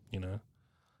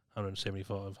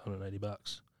 $175,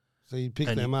 $180, So you pick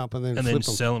and them up and then and flip then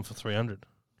them. sell them for $300.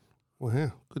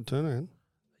 Wow, good turnaround.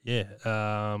 Yeah,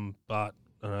 but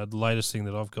the latest thing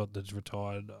that I've got that's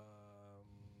retired,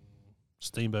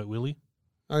 Steamboat Willie,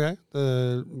 Okay,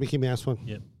 the Mickey Mouse one.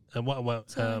 and what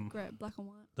So great, black and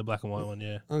white. the black and white one,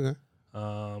 yeah. Okay.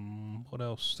 What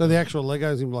else? So the actual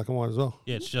Legos in black and white as well.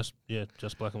 Yeah, it's just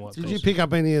black and white. Did you piece. pick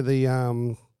up any of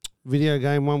the video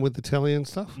game one with the telly and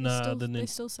stuff? No, They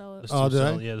still sell it. Oh, do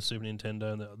they? Yeah, the Super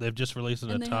Nintendo. And they've just released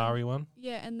an And they Atari have- one.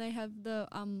 Yeah, and they have the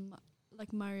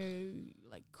like Mario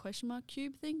like question mark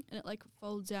cube thing, and it like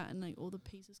folds out and like all the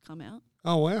pieces come out.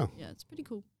 Oh, wow. Yeah, it's pretty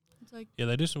cool. It's like Yeah,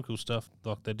 they do some cool stuff.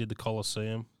 Like they did the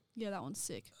Colosseum. Yeah, that one's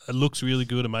sick. It looks really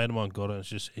good. A mate of mine got it. It's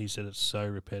just he said it's so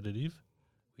repetitive,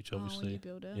 which When obviously, you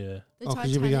build it. yeah. The Oh,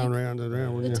 because you'll be going round and round,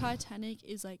 The wouldn't you? Titanic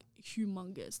is like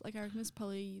humongous. Like I reckon it's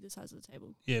probably the size of the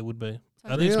table. Yeah, it would be. I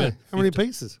Titanic. think it's Really? about How many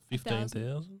pieces?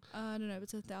 15,000. I don't know, but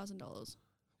it's $1,000.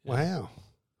 Wow.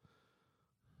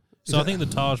 So I think the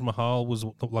Taj Mahal was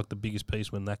like the biggest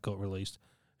piece when that got released,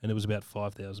 and it was about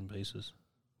 5,000 pieces.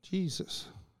 Jesus.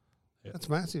 Yeah. That's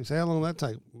massive. So how long will that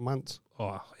take? Months?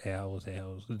 Oh, hours.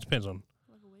 It depends on.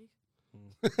 Like a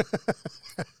week.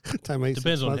 Take me 6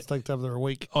 Depends on months, take Tabitha a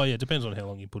week. Oh yeah, it depends on how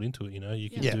long you put into it. You know, you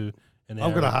can Yeah. do an hour.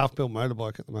 I've got a half-built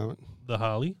motorbike at the moment. The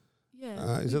Harley.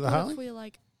 Yeah. Is we it the bought Harley? for you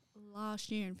like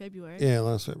last year in February. Yeah,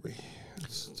 last February.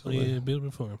 It's What are you building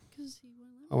for him? Because he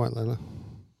won't let I won't let her.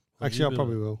 What Actually, I you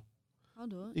probably building? will. I'll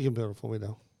do it. You can build it for me,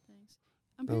 Dale. Thanks.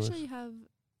 I'm No pretty sure worries. you have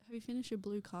you finished your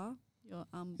blue car? Your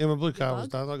Yeah, my blue your car was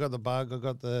bug? done. I got the bug. I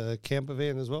got the camper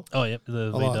van as well. Oh yeah, the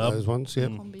I V like Dub. those ones. Yeah,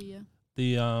 Combi,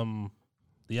 yeah.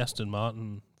 The Aston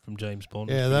Martin from James Bond.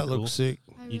 yeah, was that pretty looks sick.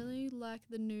 I You- really like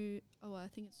the new. Oh, I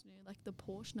think it's new. Like the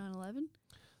Porsche 911.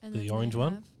 And The then they orange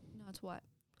one? have- No, it's white.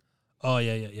 Cool. Oh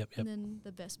yeah, yep. And then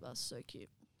the Vespa's so cute.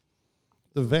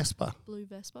 The Vespa. Blue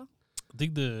Vespa. I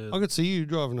think I could see you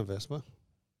driving a Vespa.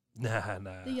 nah.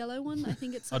 The yellow one, I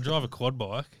think it's. I Like drive a quad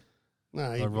bike. No,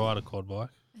 I ride a quad bike.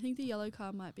 I think the yellow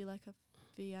car might be like a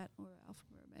Fiat or Alfa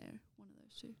Romeo, one of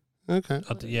those two. Okay.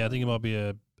 I think it might be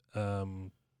a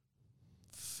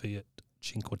Fiat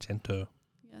Cinquecento.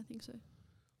 Yeah, I think so.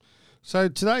 So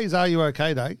today is Are You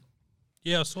OK Day.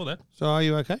 Yeah, I saw that. So are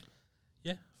you okay?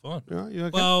 Yeah, fine. Right, you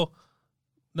okay? Well,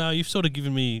 no, you've sort of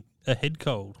given me a head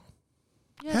cold.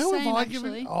 Yeah, How same, have I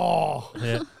actually. given? Oh,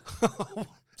 Yeah.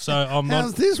 So I'm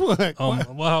how's not. this work?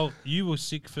 Well, you were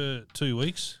sick for 2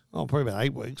 weeks. Oh, probably about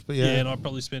 8 weeks, but Yeah. yeah, And I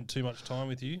probably spent too much time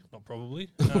with you. Not probably.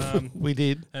 we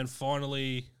did. And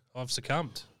finally, I've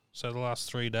succumbed. So the last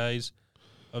 3 days,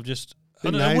 I've just. I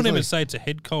Bit wouldn't even nasally. say it's a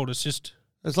head cold. It's just.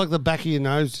 It's like the back of your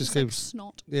nose just It's like keeps.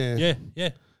 snot Yeah. Yeah.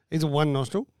 Is it one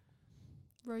nostril?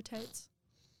 rotates.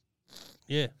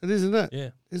 Yeah. It is, isn't it? Yeah.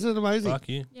 Isn't it amazing? Fuck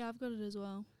you. Yeah, I've got it as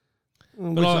well.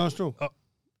 Which But nostril?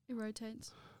 It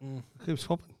rotates. Keeps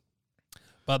hopping.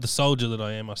 But the soldier that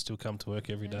I am, I still come to work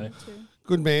every Yeah, day. me too.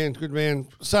 Good man, good man.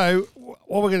 So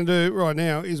what we're going to do right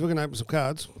now is we're going to open some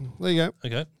cards. There you go.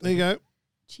 Okay. There you go.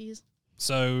 Cheers.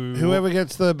 So Whoever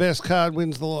gets the best card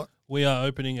wins the lot. we are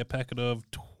opening a packet of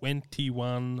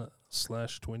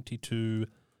 21/22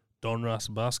 Donruss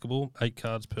basketball, 8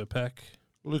 cards per pack.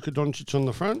 Luka Doncic on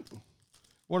the front.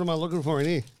 What am I looking for in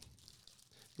here?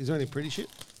 Is there any pretty shit?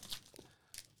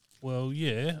 Well,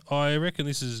 yeah, I reckon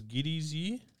this is Giddy's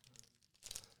year.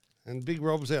 And Big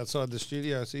Rob's outside the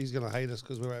studio, so he's going to hate us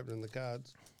because we're opening the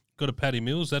cards. Got a Paddy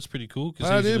Mills, that's pretty cool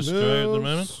because he's in Australia at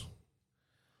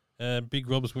the moment. Big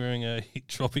Rob's wearing a Heat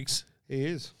Tropics He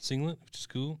is. singlet, which is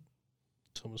cool.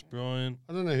 Thomas Bryant,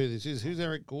 I don't know who this is. Who's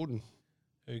Eric Gordon?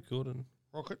 Eric Gordon,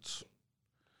 Rockets.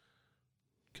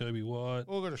 Kobe White.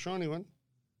 Oh, got a shiny one.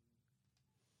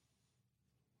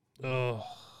 Oh,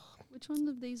 Which one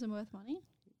of these are worth money?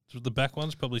 so the back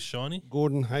one's probably shiny.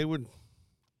 Gordon Hayward.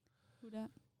 Who dat?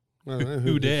 I don't know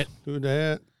Who dat? Who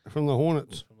dat? From the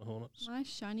Hornets. From the Hornets. My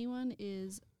shiny one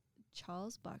is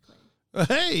Charles Barkley.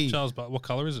 Hey! Charles, but what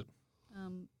colour is it?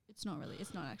 It's not really.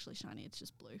 It's not actually shiny. It's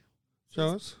just blue.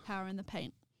 Show us. Power in the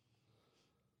paint.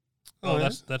 Oh, yeah.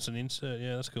 that's an insert.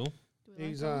 Yeah, that's cool. Do we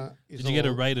He's, like that? he's Did you get a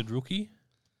all- rated rookie?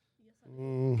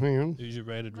 hang on. Who's your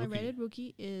rated My rookie? rated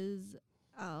rookie is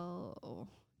Al. Oh,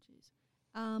 jeez.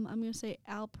 I'm gonna say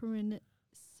Alperin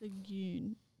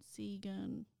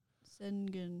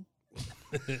Sengun.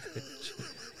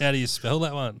 How do you spell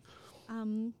that one?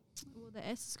 Well, the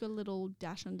S has got a little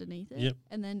dash underneath it. Yep.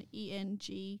 And then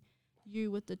ENGU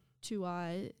with the two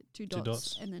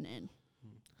dots, and then N.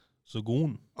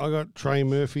 Zagoon. I got Trey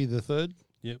Murphy the third.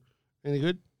 Yep. Any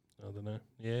good? I don't know.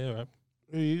 Yeah, all right.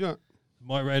 Who you got?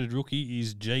 My rated rookie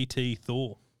is JT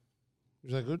Thor.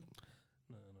 Is that good?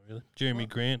 No, not really. Jeremy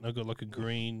Grant. I got like a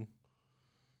green.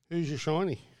 Who's your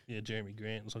shiny? Yeah, Jeremy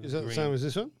Grant. It's like Is a that the green, same as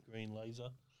this one? green laser.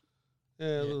 Yeah, a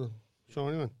Yeah. little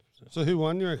shiny one. So who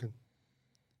won, you reckon?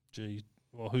 Gee,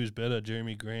 well, who's better,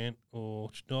 Jeremy Grant or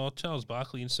Charles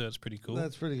Barkley? Insert's pretty cool.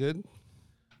 That's pretty good.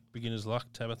 Beginner's luck,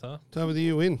 Tabitha. Tabitha,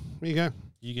 you win. There you go.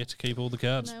 You get to keep all the And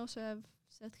cards. I also have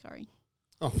Seth Curry.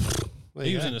 Oh, there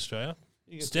He you was go. in Australia.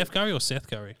 You get Steph Curry or Seth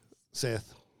Curry?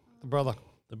 Seth, the brother.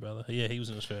 The brother. Yeah, he was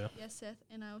in Australia. Yes, Seth.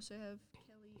 And I also have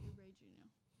Kelly Oubre Jr.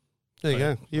 There you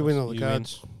Okay, go. You win all the you win.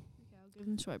 cards. Okay, I'll give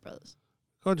them to my brothers.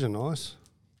 God, you're nice.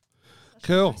 Such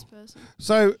Cool. A nice person.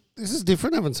 So this is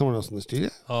different having someone else in the studio.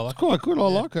 Oh, I like It's quite good. I Yeah.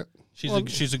 like it. She's Well,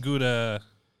 a good A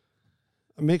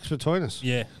mix between us.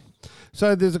 yeah.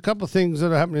 So there's a couple of things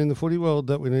that are happening in the footy world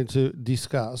that we need to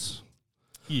discuss.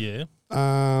 Yeah.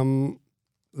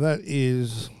 That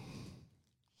is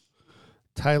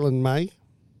Taylor May.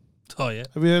 Oh, yeah.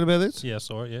 Have you heard about this? Yeah, I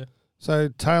saw it, yeah. So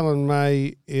Taylor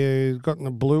May got in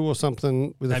a blue or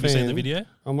something with Have a fan. you seen the video?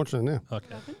 I'm watching it now.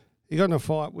 Okay. He got in a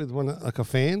fight with a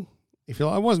fan. If you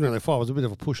like, it wasn't really a fight; it was a bit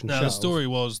of a push and shove. No, the story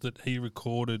was that he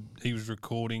was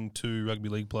recording 2 rugby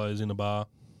league players in a bar,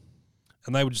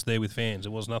 and they were just there with fans.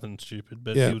 It was nothing stupid,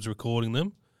 but he was recording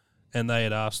them, and they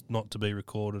had asked not to be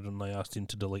recorded, and they asked him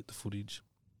to delete the footage,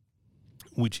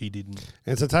 which he didn't.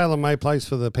 And so Taylor May plays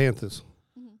for the Panthers.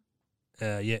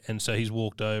 Yeah, and so he's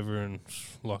walked over and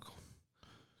like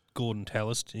Gordon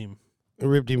Tallis him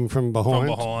Ripped him from behind.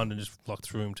 and just like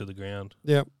threw him to the ground.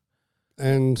 Yep.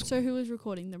 And So who was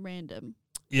recording the random?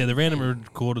 Yeah, the random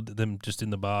recorded them just in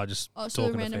the bar, just Oh, so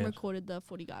talking the to random fans. recorded the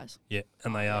footy guys. Yeah,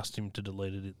 and they asked him to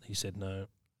delete it. He said no,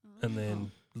 and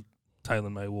then Taylor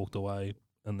May walked away,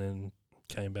 and then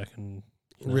came back and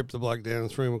ripped the bloke down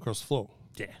and threw him across the floor.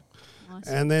 Yeah, Nice.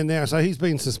 And then now, so he's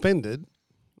been suspended,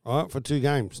 right, for 2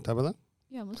 games, Tabitha.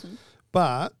 Yeah, I'm listening.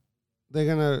 But they're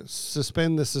going to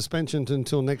suspend the suspension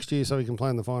until next year so he can play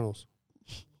in the finals.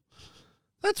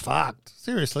 That's fucked.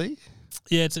 Seriously.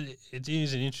 yeah. It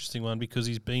is an interesting one because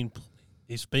he's been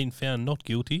found not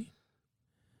guilty.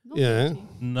 Not Yeah. guilty.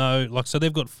 No, like so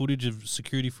they've got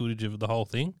security footage of the whole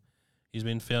thing. He's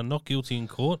been found not guilty in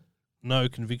court. No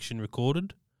conviction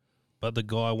recorded, but the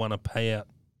guy won a payout.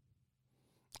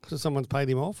 So someone's paid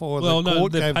him off, or Well, the no,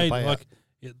 court they gave paid the payout? like,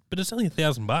 but it's only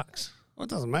 $1,000. Well, it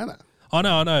doesn't matter. I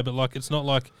know, but like it's not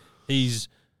like he's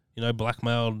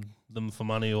blackmailed them for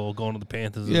money or gone to the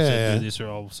Panthers and said do this or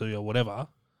I'll sue you or whatever.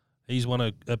 He's won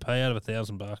a payout of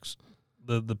 $1,000.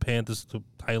 The Panthers,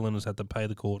 Taylor has had to pay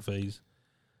the court fees,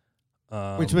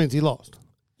 Which means he lost.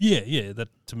 Yeah, that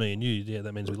to me and you,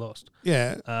 that means we lost.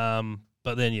 Yeah.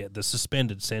 But then the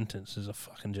suspended sentence is a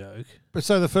fucking joke. But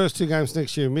so the first 2 games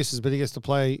next year he misses, but he gets to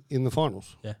play in the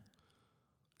finals. Yeah.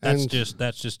 That's And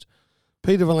just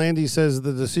Peter Volandy says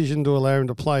the decision to allow him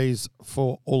to play is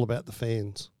for all about the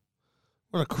fans.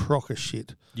 What a crock of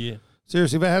shit. yeah.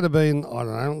 Seriously, if it had been, I don't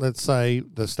know, let's say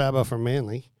the stabber from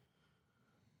Manly,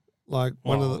 like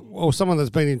or someone that's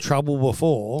been in trouble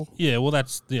before. Yeah, well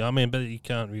that's but you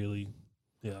can't really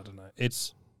I don't know.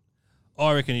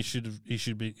 I reckon he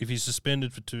should be if he's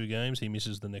suspended for 2 games, he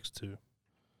misses the next 2.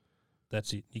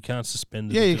 That's it. You can't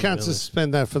suspend it. Yeah, you can't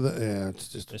suspend that for the. Yeah, it's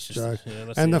just a joke.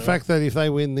 That's And the fact that if they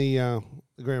win the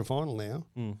grand final now,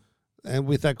 and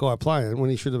with that guy playing when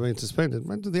he should have been suspended,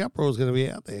 imagine the uproar is going to be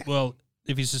out there. Well,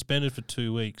 if he's suspended for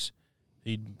 2 weeks,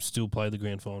 he'd still play the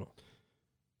grand final.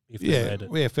 If they made it.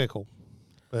 Yeah, fair call.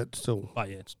 But still. But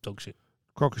yeah, it's dog shit.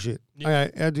 Crock of shit. Yep.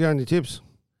 Okay, how'd you go on your tips?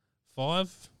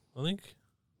 5, I think.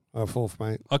 Oh, 4th,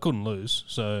 mate. I couldn't lose,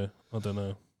 so I don't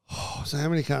know. Oh, so how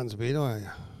many cartons of beer do I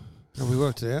have? Have we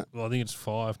worked it out? Well, I think it's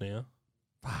 5 now.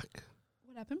 Fuck.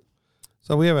 What happened?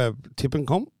 So we have a tipping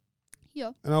comp.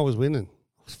 Yeah. And I was winning.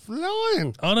 I was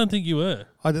flying. I don't think you were.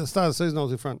 At the start of the season, I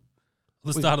was in front.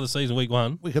 At the start of the season, week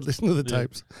 1. We could listen to the Yeah.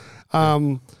 tapes.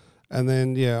 And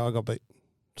then, I got beat.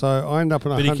 So I ended up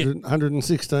in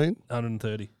 116.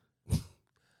 130. I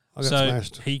got So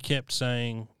smashed. he kept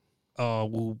saying, "Oh,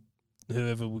 well,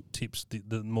 whoever tips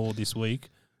the more this week,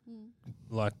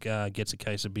 gets a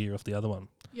case of beer off the other one."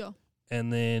 Yeah.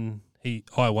 And then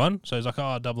I won, so he's like,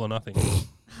 "Oh, double or nothing."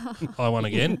 I won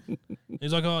again.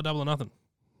 He's like, "Oh, double or nothing,"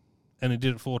 and he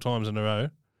did it 4 times in a row.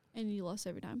 And you lost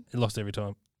every time. He lost every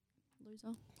time.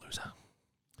 Loser.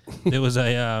 There was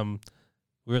a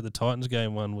we were at the Titans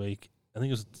game one week. I think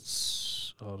it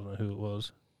was I don't know who it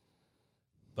was,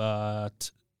 but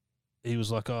he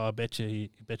was like, "Oh, I bet you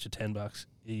 $10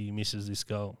 he misses this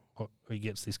goal or he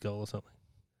gets this goal or something."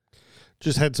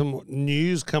 Just had some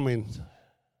news come in.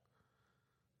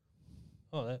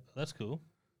 Oh, that's cool.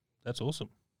 That's awesome.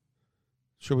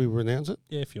 Should we renounce it?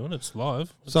 Yeah, if you want, it's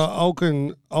live. So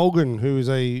Olgun, who is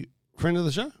a friend of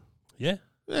the show? Yeah.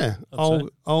 Yeah. I'd say.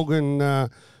 Olgun,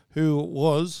 who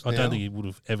was... I don't think he would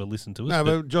have ever listened to us. No,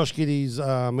 but Josh Giddy's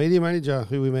media manager,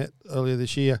 who we met earlier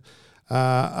this year.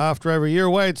 After over a year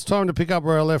away, it's time to pick up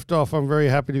where I left off. I'm very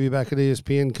happy to be back at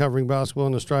ESPN covering basketball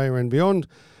in Australia and beyond.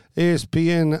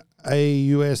 ESPN, a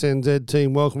USNZ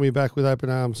team, welcome me back with open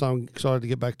arms, so I'm excited to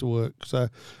get back to work. So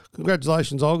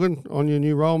congratulations, Olgun, on your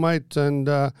new role, mate, and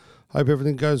hope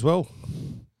everything goes well.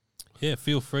 Yeah,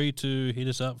 feel free to hit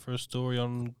us up for a story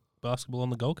on basketball on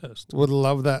the Gold Coast. Would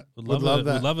love that. Would love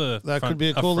that. Would love a that front, could be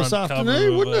a call this front cover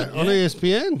afternoon, of, wouldn't it? On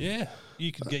ESPN. Yeah,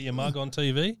 you could get your mug on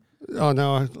TV. Oh,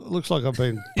 no, it looks like I've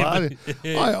been partying.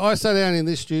 Yeah. I sat down in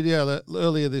this studio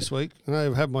earlier this week, and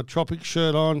I had my Tropics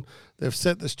shirt on. They've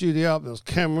set the studio up. There's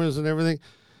cameras and everything.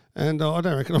 And I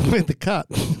don't reckon I made the cut.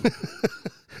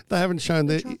 They haven't shown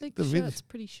The the traffic video. shirt's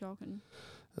pretty shocking.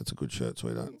 That's a good shirt,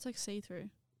 sweetheart. It's like see-through.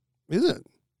 Is it?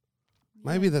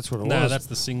 Maybe that's what it No, was. that's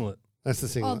the singlet. That's the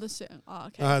thing. Oh, the suit. Oh,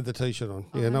 okay. I had the T-shirt on.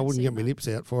 Oh, Yeah, I and I haven't wouldn't get seen my that. nips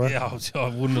out for it. Yeah, I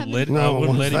wouldn't have let. No I one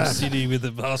wouldn't wants let him that. sit with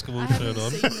a basketball I shirt haven't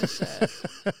on. seen the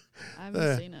shirt. I haven't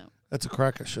Yeah. seen it. That's a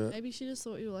cracker shirt. Maybe she just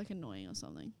thought you were like annoying or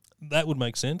something. That would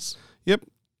make sense. Yep.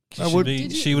 I would. Did you-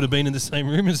 She would have been in the same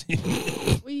room as him.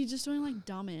 Were you just doing like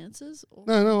dumb answers or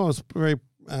No, I was very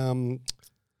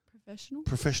professional?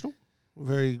 professional.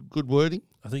 Very good wording.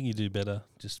 I think you do better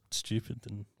just stupid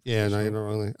than Yeah, no, you're not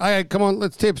wrong there. Okay, come on,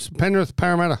 let's tips. Penrith,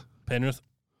 Parramatta. Penrith.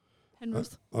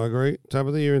 Penrith, I agree.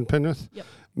 Tabitha, you're in Penrith. Yep.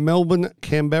 Melbourne,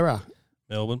 Canberra.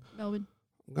 Melbourne. Melbourne.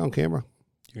 I'm going Canberra.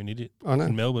 You're an idiot. I know.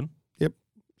 In Melbourne.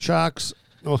 Sharks,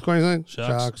 North Queensland.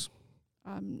 Sharks.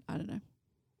 I don't know.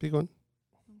 Big one.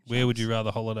 Where would you rather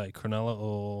holiday, Cronulla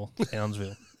or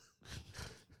Townsville?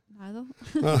 Neither.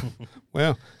 Oh,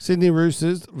 wow. Sydney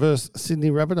Roosters versus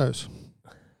Sydney Rabbitohs.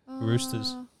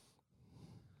 Roosters.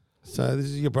 So this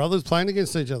is your brothers playing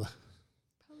against each other.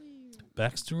 Probably.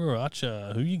 Baxter or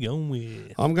Archer? Who you going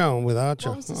with? I'm going with Archer.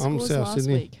 What was the I'm scores South last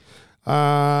Sydney. week?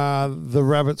 The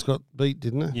Rabbits got beat,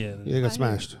 didn't they? Yeah, Yeah, got By who?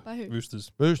 smashed. By who?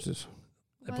 Roosters. Roosters.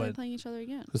 They Why are they played playing each other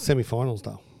again? The semi-finals,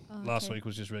 though. Oh, last okay. week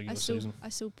was just I regular still, season. I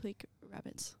still pick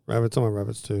rabbits. Rabbits, I'm a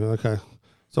Rabbits too. Okay.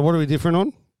 So what are we different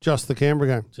on? Just the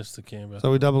Canberra game. Just the Canberra.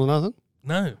 So we double or nothing?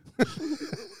 No.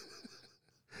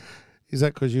 Is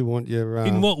that because you want your...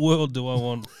 In what world do I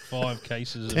want 5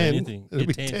 cases of 10? anything? It'll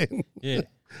be 10. 10. Yeah.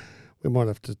 We might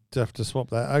have to swap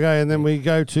that. Okay, and then we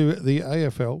go to the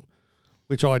AFL,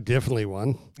 which I definitely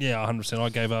won. Yeah, 100%. I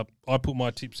gave up. I put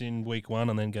my tips in week 1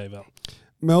 and then gave up.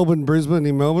 Melbourne, Brisbane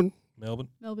in Melbourne. Melbourne.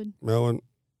 Melbourne.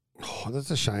 Oh,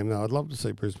 that's a shame, though. I'd love to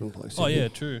see Brisbane play. Oh, Sydney. yeah,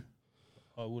 true.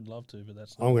 I would love to, but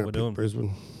that's not I'm what going we're to pick doing.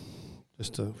 Brisbane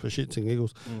just for shits and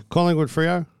giggles. Mm. Collingwood,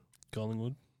 Freo.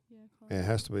 Collingwood. Yeah, it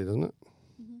has to be, doesn't it?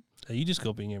 Are you just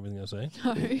copying everything I say?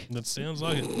 No. That sounds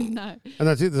like it. No. And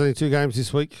that's it. There's only 2 games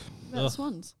this week. About Oh.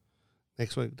 Swans.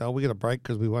 Next week, though, we get a break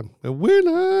because we won. We're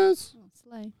winners. Oh,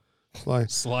 slay. Slay.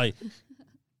 Slay.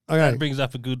 Okay. That brings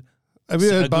up a good, Have you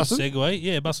a heard good Bussin? segue.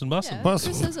 Yeah, bussin'. Yeah, Bus-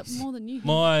 Chris says it more than you.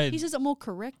 My He says it more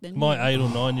correct than my you. 8 or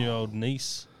 9-year-old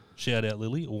niece, shout out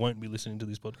Lily, won't be listening to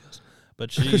this podcast,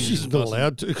 but she Because uses she's not bussin'.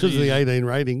 allowed to because She of the uses- 18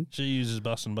 rating. She uses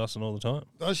bussin' all the time.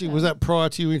 Actually, was that prior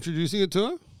to you introducing it to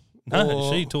her? No,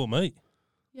 Or- she taught me.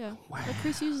 Yeah. But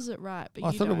Chris uses it right, but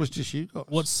I you thought don't. it was just you guys.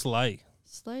 What's slay?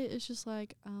 Slay is just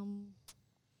like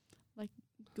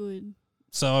good.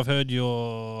 So I've heard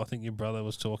I think your brother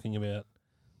was talking about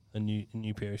a new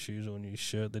pair of shoes or a new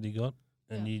shirt that he got,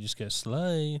 and Yeah. you just go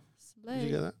slay. Slay. Did you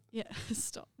get that? Yeah.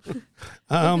 Stop. Look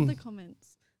at the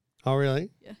comments. Oh,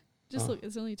 really? Just Oh. look.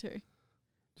 It's only 2.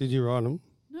 Did you write them?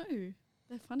 No,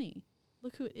 they're funny.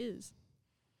 Look who it is.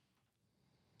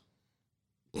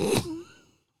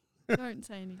 Don't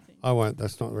say anything. I won't.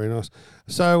 That's not very nice.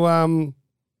 So,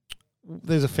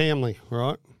 there's a family,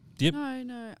 right? Yep. No,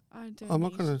 I don't. I'm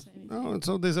not think you going should say to. anything. No,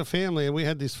 so there's a family, and we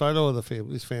had this photo of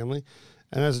this family,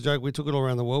 and as a joke, we took it all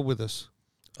around the world with us.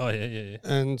 Oh yeah.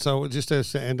 And so it just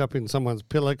has to end up in someone's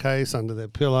pillowcase, under their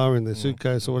pillow, in their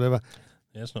suitcase or whatever.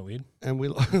 Yeah, that's not weird. And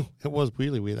it was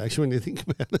really weird, actually, when you think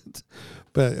about it.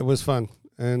 But it was fun.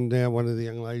 And now one of the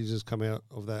young ladies has come out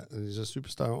of that and is a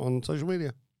superstar on social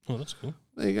media. Oh, that's cool.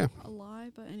 There you go. A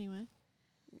lie, but anyway.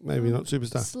 Maybe not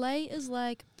superstar. Slay is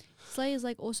like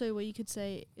also what you could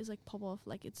say is like pop off.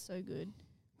 Like it's so good.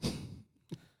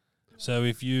 So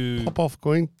if you Pop off,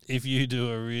 Queen.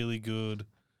 do a really good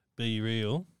Be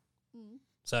Real,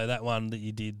 so that one that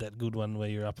you did, that good one where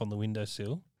you're up on the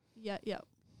windowsill, Yeah.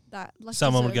 That like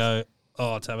someone would deserves- go,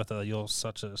 "Oh, Tabitha, you're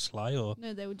such a slay," or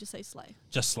No, they would just say slay.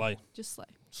 just slay, Just slay.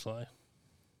 slay.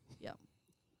 Yeah.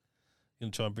 You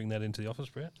gonna try and bring that into the office,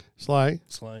 Brett? Slay.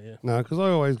 Slay, yeah. No, because I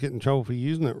always get in trouble for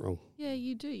using it wrong. Yeah,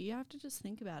 you do. You have to just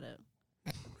think about it.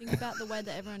 Think about the way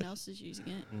that everyone else is using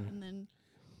it, and then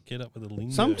Get up with the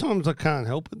lingo. Sometimes I can't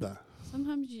help it, though.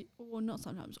 sometimes not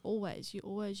sometimes, always. You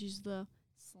always use the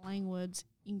slang words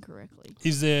incorrectly.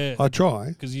 Is there? I try.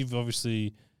 Because you've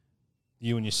obviously,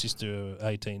 you and your sister are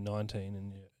 18, 19,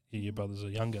 and your brothers are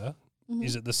younger. Mhm.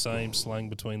 Is it the same slang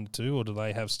between the two, or do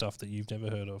they have stuff that you've never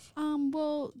heard of?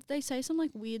 Well, they say some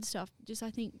like weird stuff. Just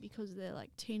I think because they're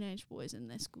like teenage boys and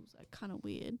their school's like kind of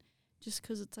weird. Just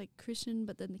because it's like Christian,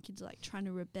 but then the kids are like trying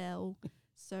to rebel.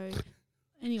 So,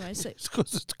 anyway, so It's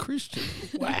because it's Christian.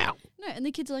 Wow. no, and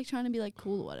the kids are like trying to be like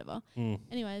cool or whatever. Mm.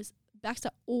 Anyways,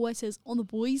 Baxter always says on the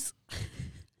boys,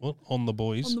 What? On the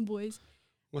boys? on the boys.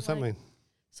 What's Like- that mean?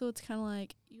 So it's kind of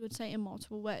like you would say in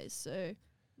multiple ways. So,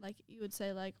 like you would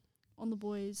say like on the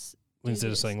boys. Do Instead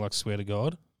of this. saying like swear to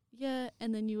God. Yeah,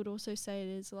 and then you would also say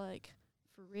it as like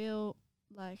for real.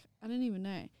 Like I don't even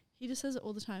know. He just says it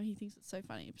all the time. He thinks it's so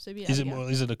funny. So yeah,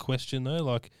 Is it a question though?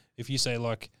 Like if you say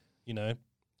like, you know,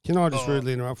 Can I just Oh.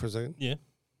 rudely interrupt for a second? yeah,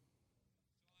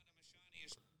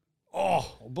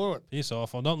 Oh, I blew it. piss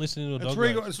off. I'm not listening to a It's dog.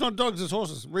 Regal. race. It's not dogs, it's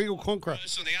horses. Regal Conqueror.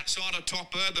 On the outside of Top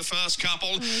Bird, the first couple.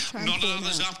 try and Not pull it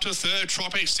others out. up to third.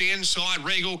 Tropics the inside.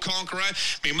 Regal Conqueror.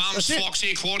 Me mum's That's it.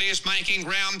 Foxy. Claudius making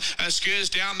ground. Skers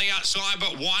down the outside,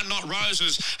 but Wine Not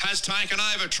Roses has taken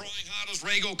over. Trying hard as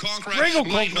Regal Conqueror. Regal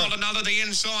Late Conqueror. Not another the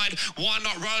inside. Wine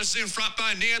Not Roses in front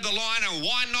though, near the line. And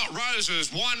Wine Not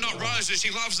Roses. Wine Not Roses.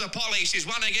 She loves the poly. She's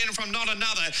won again from Not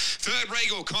Another. Third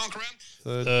Regal Conqueror.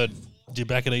 Third. Did you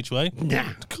back it each way? Nah.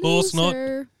 Of course not.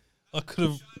 Loser. I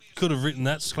could have written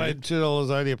that Paid script.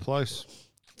 $2.80 a place.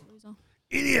 Loser.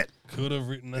 Idiot. Could have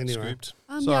written that Anyway. script.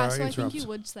 Sorry, Yeah, I so I think interrupt. you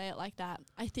would say it like that.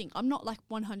 I think I'm not like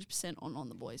 100% on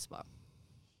the boys, but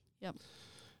yep.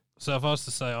 So if I was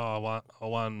to say, oh, I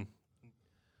won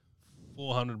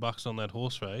 $400 on that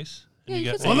horse race, Yeah, and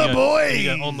you you could go, say and On you the go- and you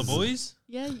boys! go on the boys.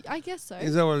 Yeah, I guess so.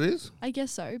 Is that what it is? I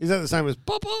guess so. Is that the same as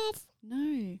pop off?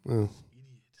 No, Oh.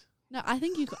 no. I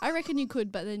think you. I reckon you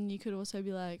could, but then you could also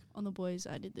be like, on the boys,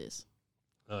 I did this.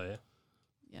 Oh yeah.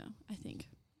 Yeah, I think.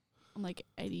 I'm like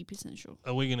 80% sure.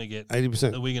 Are we gonna get?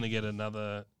 80%. Are we gonna get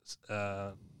another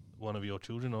one of your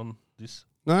children on this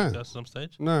No. podcast at some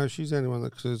stage? No, she's the only one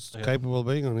that's Okay. capable of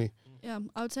being on here. Yeah,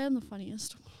 I would say I'm the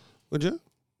funniest. Would you?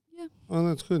 Yeah. Oh,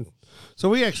 that's good. So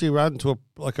we actually run to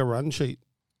a run sheet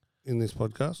in this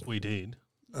podcast. We did.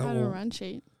 Had a well, run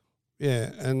sheet.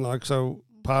 Yeah, and like so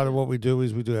part of what we do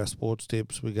is we do our sports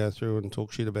tips. We go through and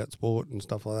talk shit about sport and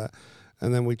stuff like that,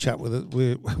 and then we chat with it.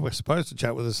 We're supposed to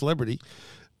chat with a celebrity,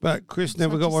 but Chris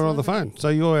never Such got a one on the celebrity. phone. So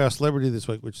you're our celebrity this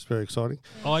week, which is very exciting.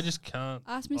 Oh, I just can't.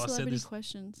 Ask me I said celebrity this-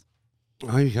 questions.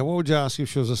 Oh, okay. What would you ask if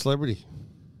she was a celebrity?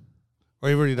 Or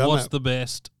you've already done What's that? the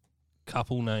best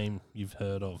couple name you've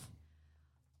heard of?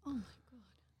 Oh my god.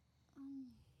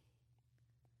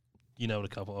 You know what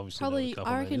a couple, obviously. Probably, know what a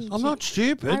couple I name reckon. is. I'm not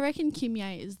stupid. I reckon Kim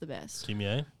Ye is the best. Kim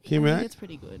Ye. Kim I Ye? think it's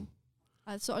pretty good.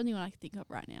 It's the only one I can think of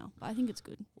right now, but I think it's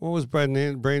good. What was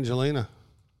Brangelina?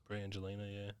 Brangelina,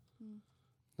 yeah.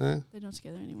 No? They're not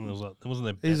together It anymore. was like, it wasn't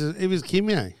their best. It was Kim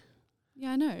Ye.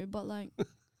 Yeah, I know, but like,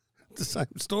 It's the same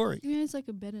story. Kim Ye is like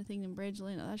a better thing than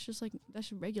Brangelina. That's just like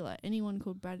that's regular. Anyone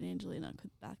called Brad and Angelina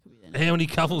could be their name. How many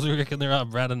couples do you reckon there are?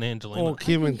 Brad and Angelina. Or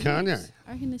Kim I and reckon Kanye. heaps.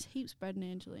 I reckon there's heaps Brad and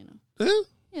Angelina. Huh?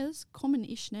 Yeah, there's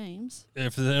common-ish names.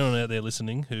 If there's anyone out there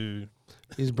listening who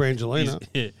Is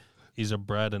Brangelina. is a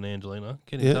Brad and Angelina,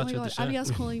 get in Yeah. Oh touch my with god, the show.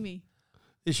 Abigail's calling me.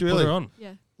 Is she Put really? her on.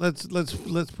 Yeah. Let's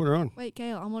put her on. Wait,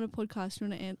 Gail, I'm on a podcast. Do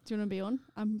you want to be on?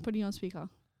 I'm putting you on speaker.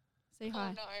 Say Oh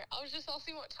hi. no, I was just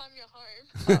asking what time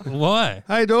you're home. Why?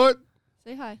 Hey, do it.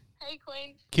 Say hi. Hey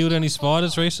Queen, Killed any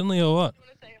spiders recently or what? you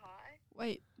want to say hi?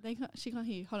 Wait, she can't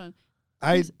hear you. Hold on.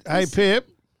 Hey, Who's- Pip.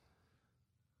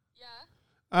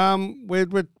 Yeah.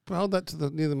 We're hold that to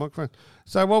near the microphone.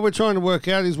 So what we're trying to work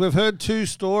out is we've heard two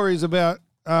stories about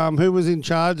who was in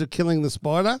charge of killing the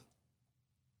spider,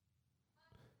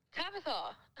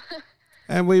 Tabitha.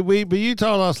 and but you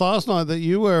told us last night that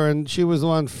you were, and she was the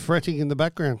one fretting in the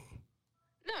background.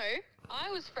 No, I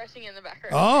was fretting in the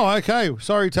background. Oh, okay.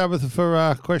 Sorry, Tabitha,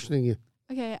 for questioning you.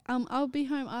 Okay, I'll be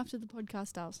home after the podcast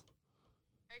starts.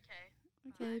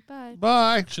 Okay. Okay, bye.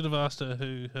 Bye. Should have asked her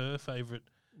who her favourite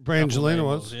couple Brangelina name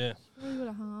was. Yeah. Really would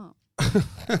have hung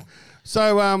up.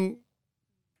 So,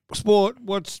 sport.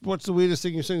 What's the weirdest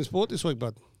thing you've seen in sport this week,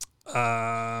 bud?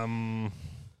 Oh,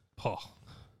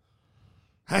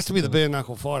 Has to be the bare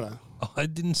knuckle fighter. I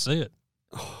didn't see it.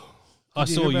 I Did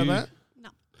you saw hear about you. that? No.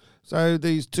 So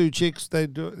these two chicks, they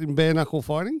do it in bare knuckle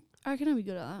fighting. I reckon I'll be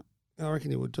good at that. I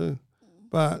reckon you would too.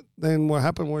 But then what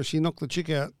happened was she knocked the chick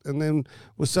out and then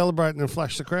was celebrating and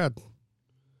flashed the crowd.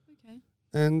 Okay.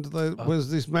 And there was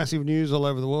this massive news all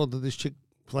over the world that this chick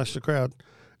flashed the crowd.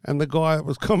 And the guy that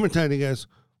was commentating goes,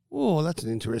 "Oh, that's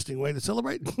an interesting way to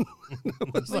celebrate."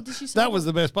 It was Wait, like- did she still that was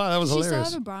the best part. That was Did she still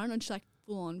hilarious. have a bra on, or just like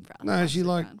full on? No, she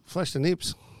like flashed the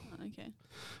nips. Oh, okay.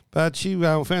 But she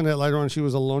found out later on she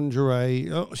was a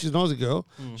lingerie. Oh, she's an Aussie girl.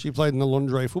 She played in the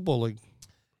lingerie football league.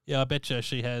 Yeah, I bet you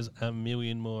she has 1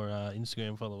 million more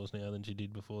Instagram followers now than she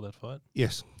did before that fight.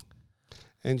 Yes.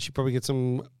 And she probably gets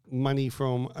some money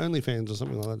from OnlyFans or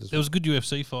something like that as There well. was a good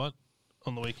UFC fight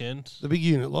on the weekend. The big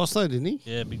unit lost though, didn't he?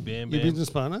 Yeah, Big Bam Your Bam. business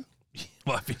partner.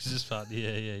 My business partner.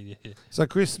 Yeah. So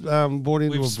Chris bought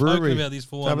into We've a spoken brewery. about this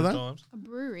 400 Tabitha? times. A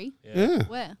brewery? Yeah.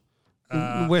 Where?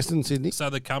 In Western Sydney. So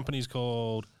the company's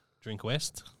called Drink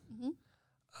West.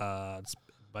 Mhm. It's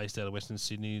based out of Western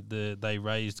Sydney. They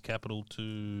raised capital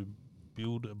to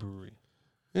build a brewery.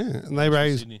 Yeah, and they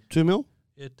raised Sydney. 2 mil.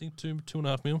 Yeah, I think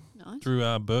 2.5 mil Nice. through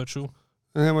Birchall.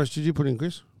 And how much did you put in,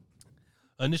 Chris?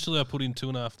 Initially, I put in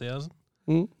 2,500,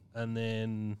 Mm. and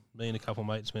then me and a couple of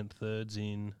mates went thirds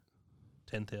in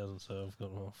 10,000. So I've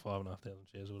got 5,500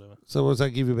 shares or whatever. So what does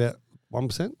that give you, about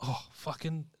 1%? Oh,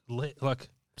 fucking like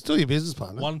Still your business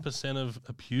partner. 1% of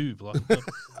a pube. Like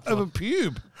Of a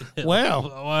pube. Yeah, Wow.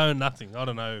 like, I own nothing. I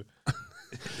don't know.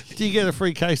 Do you get a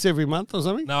free case every month or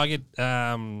something? No, I get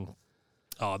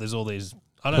there's all these.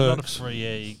 I don't not a Perks. free.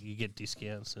 Yeah, you get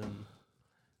discounts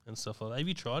and stuff like that. Have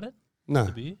you tried it? No.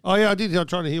 The beer? Oh, yeah, I did. I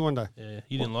tried it here one day. Yeah,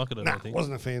 you didn't like it. I Nah, don't think.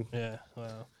 wasn't a fan. Yeah,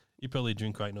 well, you probably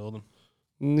drink Great Northern.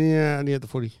 Yeah, only at the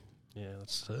footy Yeah, that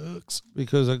sucks.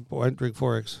 because I won't drink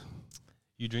 4X.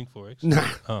 You drink 4X? Nah.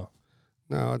 Oh,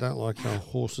 No, I don't like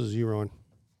horses urine.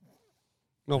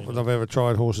 Not that I've ever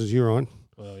tried horses urine.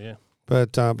 well, yeah.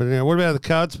 But now, what about the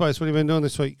card space? What have you been doing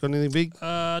this week? Got anything big?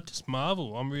 Just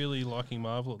Marvel. I'm really liking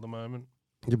Marvel at the moment.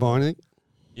 You buy anything?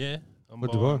 Yeah, I'm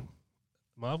What'd you buy? buying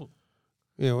Marvel.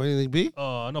 Yeah, well, anything big?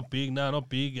 Oh, not big. No, not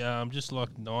big. Just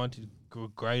like 90,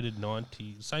 graded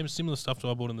 90. Similar stuff to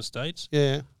I bought in the States.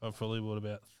 Yeah. I've probably bought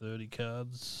about 30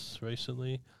 cards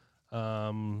recently.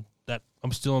 That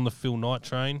I'm still on the Phil Knight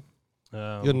train. You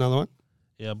got another one?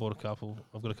 Yeah, I bought a couple.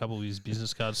 I've got a couple of his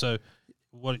business cards. So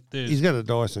He's going to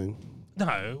die soon.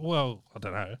 No, well, I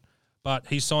don't know. But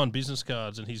he's signed business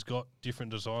cards and he's got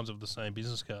different designs of the same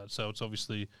business card. So it's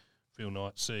obviously Phil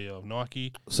Knight, CEO of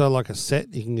Nike. So like a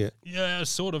set you can get? Yeah,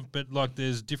 sort of. But like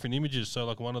there's different images. So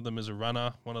like one of them is a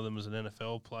runner, one of them is an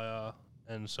NFL player.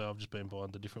 And so I've just been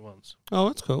buying the different ones. Oh,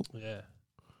 that's cool. Yeah.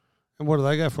 And what do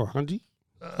they go for? 100?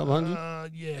 Couple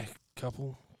hundred? Yeah,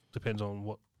 couple. Depends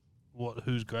on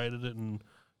who's graded it and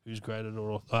who's graded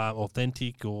or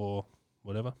authentic or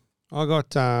whatever. I got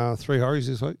 3 Horries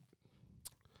this week.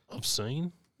 I've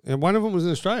seen. And one of them was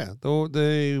in Australia.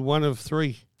 The one of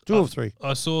 3. 2 of 3.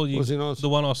 I saw you. Was in Oz. The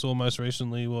one I saw most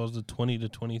recently was the 20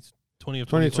 of 20 25.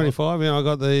 to 25. Yeah, I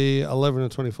got the 11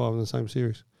 and 25 in the same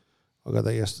series. I got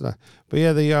that yesterday. But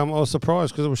yeah, I was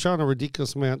surprised because it was showing a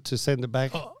ridiculous amount to send it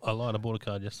back. Oh, I lied. I bought a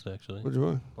card yesterday, actually. What did you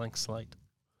buy? Blank slate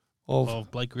Of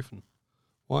of Blake Griffin.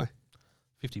 why?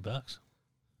 $50.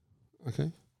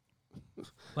 Okay.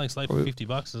 Blank slate Probably- for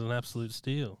 $50 is an absolute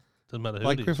steal. Doesn't matter who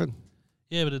Blake it is. Griffin.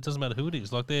 Yeah, but it doesn't matter who it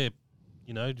is. Like they're,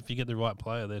 if you get the right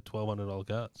player, they're $1,200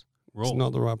 cards. Raw. It's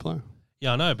not the right player.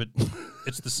 Yeah, I know, but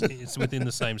it's within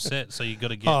the same set, so you got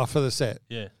to get. Oh, for the set.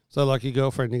 Yeah. So like your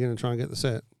girlfriend, you're going to try and get the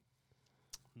set.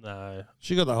 No.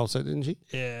 She got the whole set, didn't she?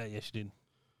 Yeah, she did.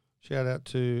 Shout out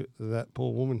to that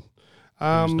poor woman.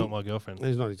 He's not my girlfriend.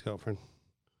 He's not his girlfriend.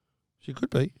 She could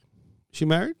be. She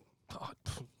married?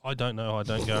 I don't know. I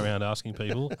don't go around asking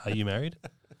people, "Are you married?"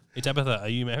 Hey, Tabitha, are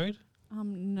you married?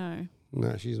 No.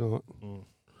 No, she's not. Mm.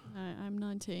 No, I'm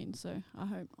 19, so I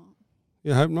hope not.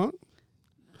 You hope not?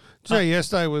 Do you know,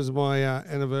 yesterday was my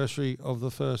anniversary of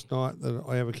the first night that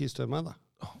I ever kissed her mother.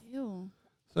 Ew.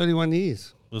 31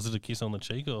 years. Was it a kiss on the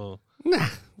cheek or Nah,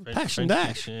 French, passion French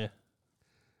dash. kiss? Yeah.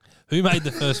 Who made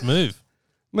the first move?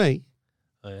 Me.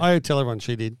 Oh, yeah. I tell everyone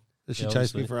she did. That she Yeah,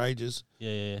 chased me obviously. for ages.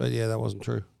 Yeah. But yeah, that wasn't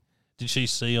true. Did she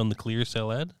see on the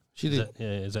Clearasil ad? She Is did. that,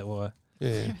 is that why?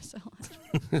 Yeah.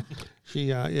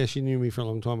 She knew me for a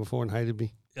long time before and hated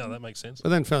me. Yeah, that makes sense. But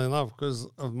then fell in love because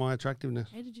of my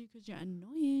attractiveness. Hated you because you're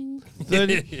annoying.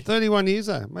 31 years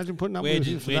though. Imagine putting up Where'd with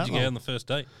you, you for where'd that you go long. on the first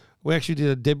date? We actually did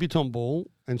a debutante ball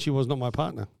and she was not my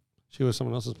partner. She was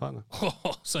someone else's partner.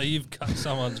 So you've cut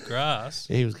someone's grass.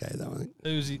 He was gay though, I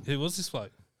think. Who was this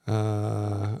bloke?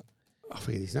 I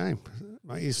forget his name.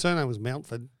 His surname was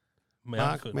Mountford.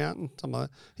 Mountford. Mark Mountain, something like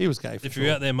that. He was gay for If sure.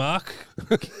 you're out there, Mark,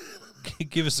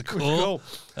 give us a call.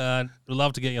 We'd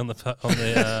love to get you on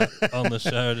the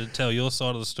show to tell your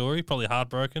side of the story. Probably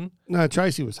heartbroken. No,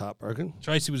 Tracy was heartbroken.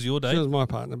 Tracy was your She date. was my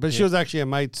partner. But she Yeah. was actually a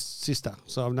mate's sister,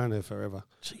 so I've known her forever.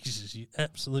 Jesus, you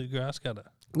absolute grass cutter.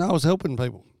 No, I was helping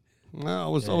people. No, I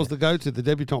was the go-to, the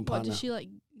debutante What, partner. did she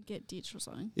get ditched or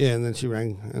something? Yeah, and then she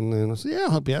rang, and then I said, "Yeah,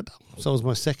 I'll help you out." So it was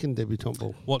my second debutante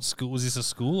ball. What school was this? A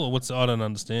school or what's? I don't A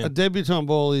understand. debutante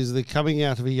ball is the coming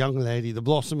out of a young lady, the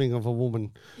blossoming of a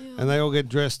woman, Ew. and they all get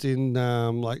dressed in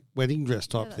like wedding dress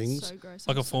Yeah, type that's things. so gross.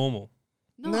 Like a I'm so- formal.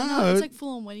 No, No. it's like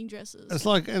full on wedding dresses. It's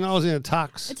like, and I was in a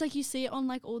tux. It's like you see it on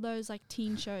like all those like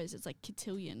teen shows. It's like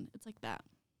cotillion. It's like that.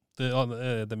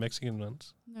 The Mexican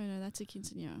ones. No, that's a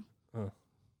quinceañera.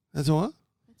 That's all right.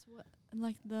 That's what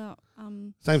like the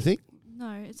Same thing.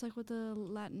 no, it's like what the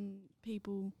Latino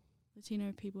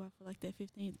people have for like their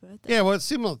 15th birthday. Yeah, well, it's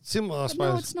similar, I But suppose.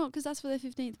 no, it's not because that's for their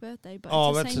 15th birthday. But Oh,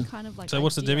 it's the that's same a- kind of like. So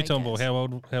what's the idea, I debutante ball? guess.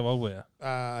 How old were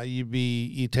you? You'd be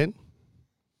year 10.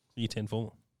 Year 10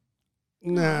 formal.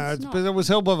 No, it's not. but it was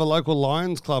held by the local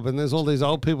Lions Club, and there's all these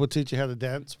old people teach you how to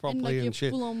dance And properly like and, you're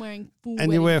shit. full on wearing full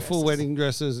And you wear wedding full dresses. wedding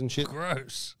dresses and shit.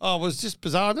 Gross. Oh, it was just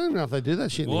bizarre. I don't know if they do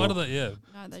that shit Why do anymore. they? Yeah.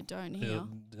 No, they don't Yeah,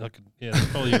 here. there's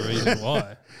probably a reason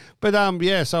why. But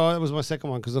yeah, so that was my second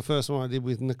one because the first one I did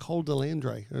with Nicole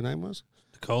Delandre, her name was.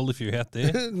 Nicole, if you're out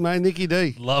there, Mate, Nikki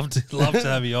D. love to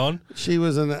have you on. She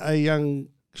was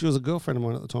she was a girlfriend of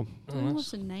mine at the time. Someone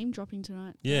wants a name dropping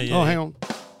tonight. Yeah, yeah. Oh, yeah. hang on.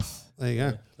 There you go.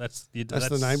 Yeah, that's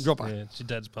the name dropper. Yeah, it's your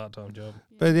dad's part-time job.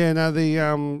 But yeah, no,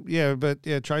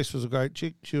 Trace was a great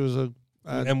chick. She was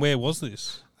And where was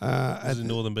this? at Was it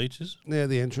Northern Beaches?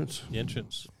 the entrance. The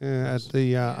entrance. Yeah, at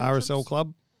the RSL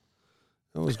club.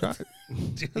 It was great.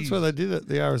 That's where they did it,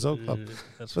 the RSL club.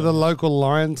 That's For the funny. local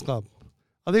Lions club.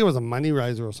 I think it was a money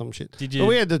raiser or some shit. Did But you?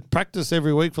 we had to practice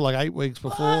every week for like 8 weeks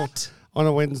before on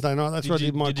a Wednesday night. That's where I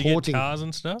did my Did you get courting. cars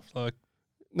and stuff? Like,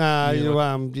 Nah,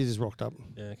 Yeah, you just rocked up.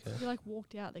 yeah, okay. You like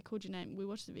walked out. They called your name. We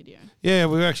watched the video. Yeah,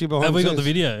 we were actually behind. Have we got the scenes.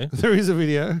 video? There is a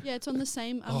video. Yeah, it's on the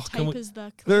same Oh, can tape we- as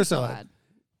the There's commercial a- ad.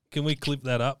 Can we clip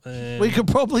that up? And We could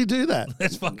probably do that.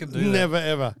 let's fucking do Never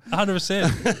ever. that.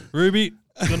 100%. Ruby,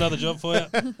 got another job for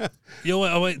you.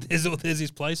 There's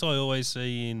this place I always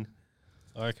see in.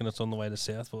 I reckon it's on the way to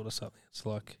Southport or something. It's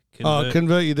like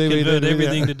Convert your DVD. convert to video.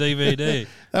 everything to DVD.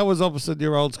 That was opposite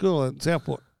your old school at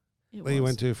Southport, It where you was.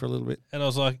 went to for a little bit. And I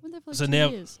was like, Went there for like so 2 now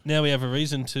years. now we have a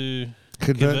reason to.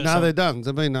 Convert. No, some- they're done.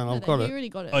 They've been done. No, I've got he it. already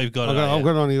got it. Oh, you've got I've it.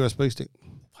 got it on a USB stick.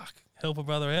 Fuck, help a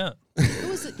brother out. It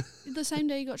was the same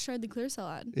day you got showed the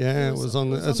Clearasil ad. Yeah, it was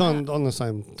on the. It's on that. on the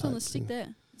same. It's on the tape, stick yeah.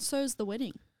 there. So's the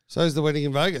wedding So is the wedding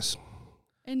in Vegas.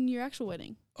 and your actual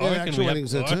wedding. Yeah, I reckon, actual we,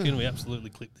 weddings there I reckon too. we absolutely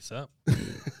clip this up. I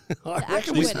actual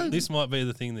reckon we wedding. so. This might be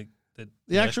the thing that The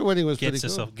you know, actual wedding was gets pretty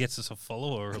us cool. gets us a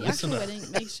follower or a The actual listener.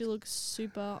 wedding makes you look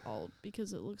super old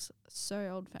because it looks so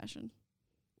old fashioned.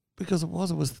 Because it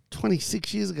was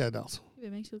 26 years ago, Dulce.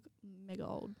 It makes you look mega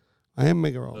old. I am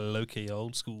mega old. Low key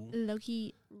old school.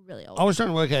 Low-key, really old. I was trying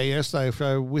to work out yesterday if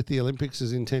with the Olympics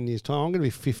is in 10 years' time, I'm going to be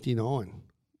 59.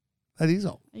 That is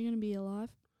old. Are you going to be alive?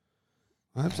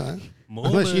 I hope so. More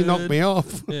Unless you knock bird. me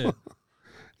off. Yeah.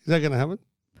 Is that going to happen?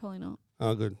 Probably not.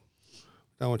 Oh, good.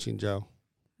 Don't want you in jail.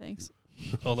 Thanks.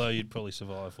 Although you'd probably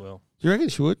survive well. Do you reckon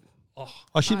she would? Oh,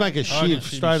 Oh, she'd make a I I reckon shiv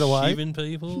she'd be straight away. shivving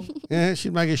people. Yeah,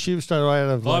 she'd make a shiv straight away out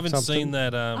of I like haven't something. seen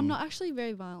that. I'm not actually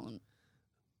very violent.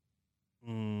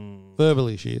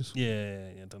 Verbally, she is. Yeah,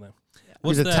 I don't know. Yeah.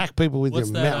 What's You'd that? attack people with What's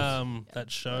your that? mouth.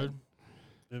 That show,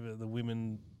 the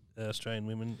women, Australian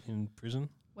women in prison.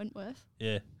 Wentworth.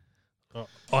 Yeah. Oh,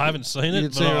 I haven't seen You'd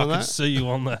it, see but her I on could that? see you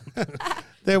on that.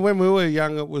 Then when we were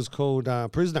young, it was called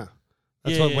Prisoner.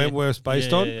 That's Yeah, what yeah, Wentworth's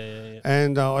based yeah, on. Yeah.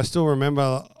 And I still remember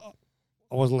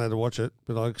I wasn't allowed to watch it,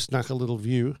 but I snuck a little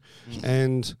view.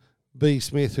 And B.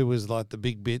 Smith, who was like the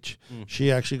big bitch, she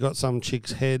actually got some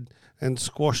chick's head and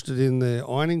squashed it in the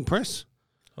ironing press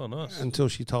Oh, nice. until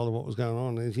she told her what was going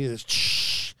on. And you hear this,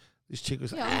 shh. This chick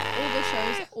was,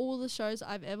 Yeah, all the shows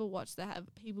I've ever watched that have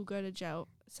people go to jail,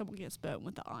 someone gets burnt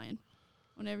with the iron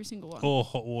on every single one. Or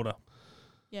hot water.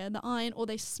 Yeah, the iron, or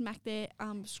they smack their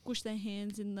squish their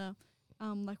hands in the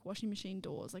like washing machine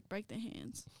doors, like break their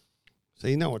hands. so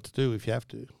you know what to do if you have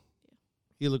to.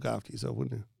 You look after yourself,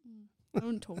 wouldn't you? I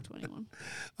wouldn't talk to anyone.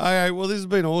 Okay, well, this has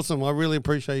been awesome. I really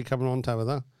appreciate you coming on,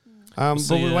 Tabitha. We'll But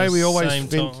see the you way we always same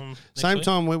fin- time next same week.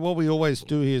 time, what we always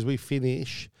do here is we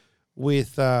finish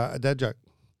with a dad joke.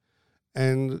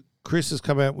 And Chris has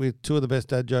come out with two of the best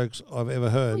dad jokes I've ever Oh,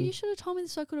 heard. you should have told me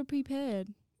this so I could have prepared.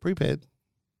 Prepared.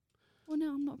 Well,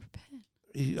 no, I'm not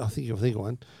prepared. I think you'll think of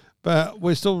one. But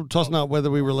we're still tossing up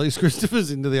whether we release Christopher's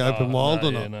into the open Oh, wild no,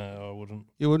 or yeah, not. No, I wouldn't.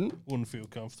 You wouldn't? Wouldn't feel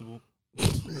comfortable.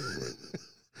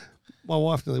 My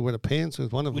wife nearly went to pants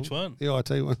with one of Which them. one? The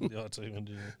IT one. The IT one, did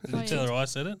you? Did Oh, you tell yeah. her I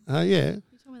said it? Yeah.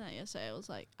 You told me that yesterday. It was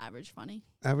like average funny.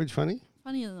 Average funny.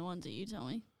 Funnier than the ones that you tell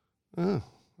me. Oh,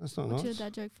 that's not What's nice. your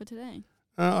dad joke for today?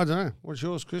 I don't know. What's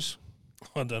yours, Chris?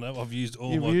 I don't know. I've used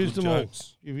all You've my used good them all.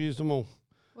 jokes. You've used them all.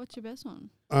 What's your best one?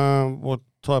 What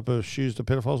type of shoes do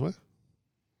pedophiles wear?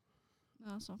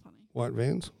 No, it's not funny. White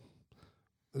Vans.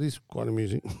 It is quite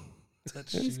amusing.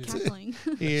 That's He's shit. cackling.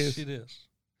 He is. Shit is.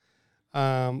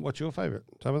 What's your favourite,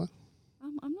 Tabitha?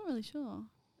 I'm not really sure.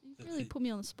 You really put me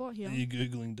on the spot here. Are you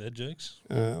Googling dad jokes?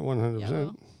 100%. Yeah,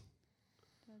 well.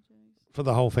 For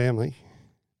the whole family.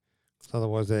 'Cause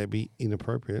otherwise that'd be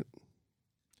inappropriate.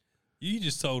 You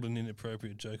just told an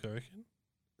inappropriate joke, I reckon.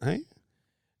 Hey?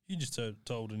 You just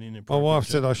told an My inappropriate wife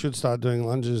joke. said I should start doing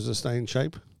lunges to stay in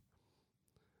shape.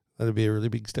 That'd be a really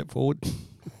big step forward.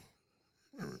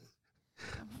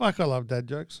 Fuck, I love dad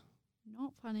jokes.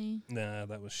 Not funny. Nah,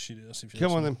 that was shit. If you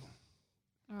Come on listen.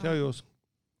 then. All Tell right. yours.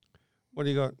 What do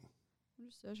you got? I'm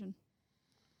just searching.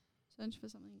 Search for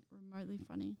something remotely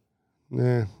funny.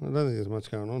 Nah, I don't think there's much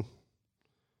going on.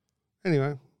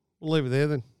 Anyway, we'll leave it there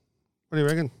then. What do you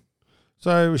reckon?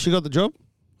 So she got the job?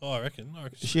 Oh, I reckon.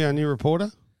 Is she our new reporter?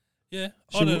 Yeah.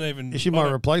 Is she my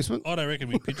replacement? I don't reckon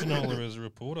we pigeonhole her as a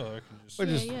reporter. I reckon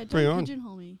just. Bring don't on.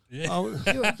 pigeonhole me.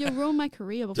 Yeah. You'll ruin my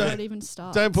career before it even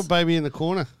starts. Don't put baby in the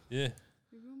corner. Yeah.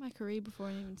 You ruin my career before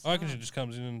it even starts. I reckon she just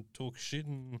comes in and talks shit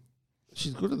and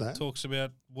She's good at that. talks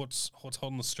about what's hot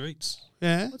on the streets.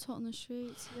 Yeah. What's hot on the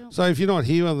streets? Yeah. So if you're not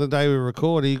here on the day we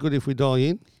record, are you good if we dial you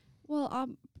in? Well,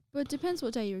 but it depends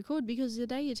what day you record, because the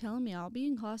day you're telling me I'll be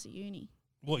in class at uni.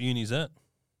 What uni is that?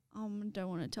 Don't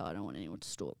want to tell. I don't want anyone to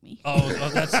stalk me.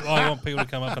 I want people to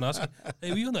come up and ask me,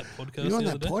 hey, were you on that podcast You're on the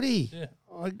that other day? potty. Yeah.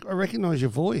 I recognise your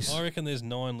voice. I reckon there's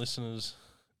 9 listeners.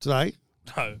 Today?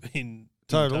 No, in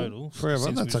Total? Forever?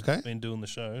 since That's we've okay. been doing the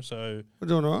show, so We're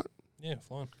doing all right. yeah,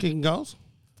 fine. Kicking goals.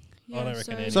 Yeah, I don't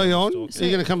reckon So you're on? anyone's So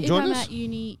you're going to come join if I'm us? at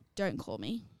uni, don't call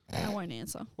me. I won't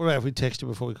answer. What about if we text you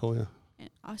before we call you? And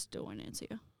I still won't answer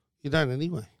you. You don't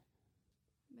anyway.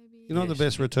 Maybe You're not the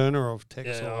best returner of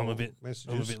texts Yeah, or I'm a bit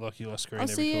messages. like you. I screen I'll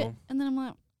every see it, call. and then I'm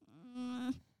like,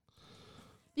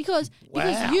 because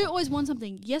Wow. you always want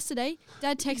something. Yesterday,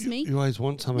 Dad texted me. You always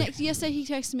want something. Yesterday he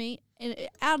texted me and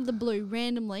out of the blue,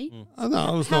 randomly. Oh,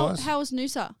 no, it was nice. How was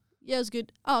Noosa? Yeah, it was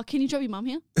good. Oh, can you drop your mum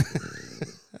here?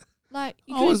 Like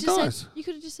you Oh, could it have was just nice. said. You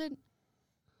could have just said,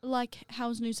 like, how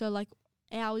was Noosa? Like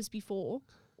hours before,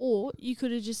 or you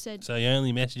could have just said, So he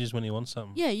only messages when he wants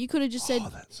something. yeah, you could have just said,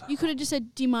 you could have just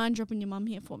said, do you mind dropping your mum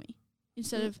here for me?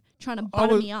 Instead of trying to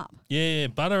butter me up. Yeah,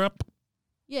 butter up.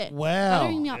 Yeah. Wow.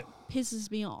 Buttering me up pisses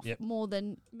me off more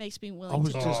than makes me willing I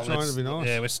was to. just trying to be nice.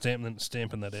 Yeah, we're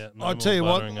stamping that out. No I'll more tell you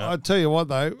what. buttering up. I'll tell you what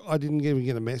though. I didn't even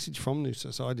get a message from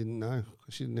Noosa, so I didn't know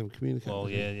because she didn't ever communicate. Well,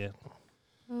 with me. yeah.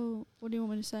 Oh, what do you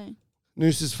want me to say?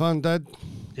 Noosa's fun, Dad.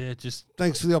 Yeah, just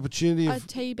Thanks for the opportunity I'd of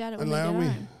tell you about it when I allowing get me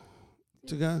home.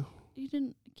 to go. You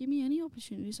didn't give me any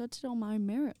opportunities. I did it on my own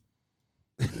merit.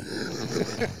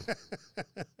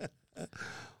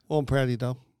 Well, I'm proud of you,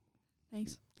 Dub.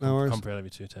 Thanks. No worries. I'm proud of you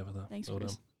too, Tabitha. Thanks, Well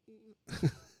Chris.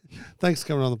 done. Thanks for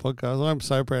coming on the podcast. I'm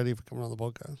so proud of you for coming on the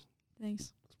podcast.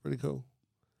 Thanks. It's pretty cool.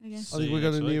 Okay. I See think you we got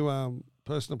a next week. new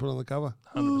person to put on the cover.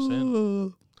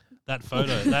 100%. That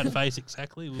photo, that face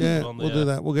exactly. We'll Yeah, put on we'll the, do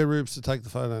that. We'll get Rubes to take the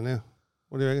photo now.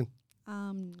 What do you reckon?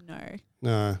 No.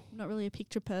 No, I'm not really a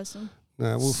picture person.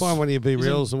 no. We'll find one of your B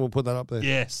reels and we'll put that up there.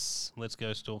 Yes. Let's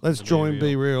go stalk. Let's join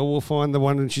B Real. We'll find the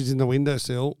one and she's in the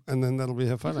windowsill, and then that'll be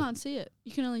her You photo. can't see it.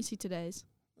 You can only see today's.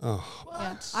 Oh,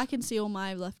 Yeah. I can see all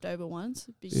my leftover ones.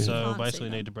 But you So can't basically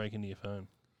see need to break into your phone.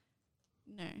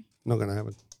 No. not gonna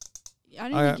happen. I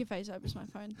don't think your face opens my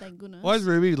phone, thank goodness. Why is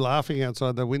Ruby laughing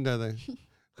outside the window there?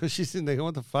 Because she's sitting there going,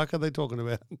 what the fuck are they talking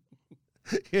about?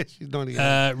 Yeah, she's nodding.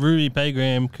 Ruby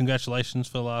Paygram, congratulations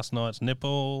for last night's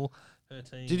netball. Her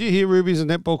team. Did you hear Ruby's a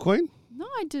netball queen? No,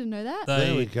 I didn't know that.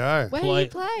 There we go. Where do you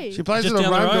play? She plays Just at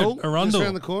down the road, Arundel, Arundel. just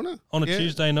around the corner. On a Yeah.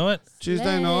 Tuesday night. Tuesday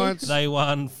Slay. nights. They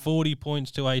won 40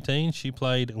 points to 18. She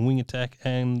played wing attack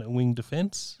and wing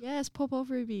defence. Yes, pop off,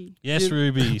 Ruby. Yes, Yeah.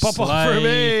 Ruby. Pop off, Slay.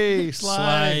 Ruby. Slay.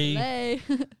 Slay. Hey.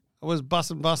 I was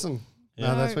bussin'. Yeah.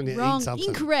 No, that's when you wrong. eat something.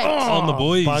 Incorrect. On the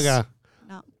boys. Bugger.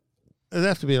 No, It'd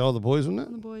have to be all the boys, wouldn't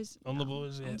on the it? boys. On the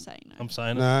boys, yeah. I'm saying no. I'm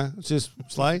saying it. No, it's just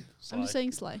Slay. I'm just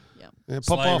saying slay. Yeah. Yeah,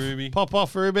 pop Slay, off. Ruby. Pop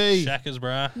off, Ruby. Shaka's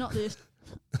brah. Not this.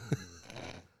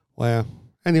 Wow.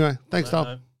 Anyway, thanks, Tom.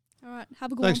 No, All right.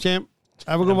 Have a good Thanks, one. champ.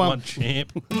 Have a good one.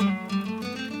 champ.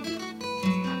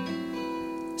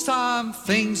 Some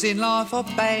things in life are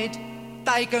bad,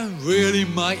 they can really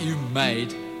make you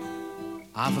mad.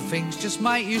 Other things just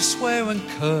make you swear and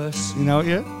curse. You know it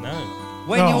yet? No.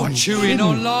 When Oh, you're you chewing kidding.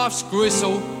 on life's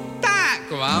gristle, that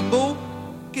grumble,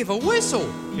 give a whistle.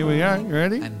 Here we go. You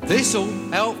ready? And this'll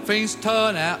help things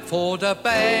turn out for the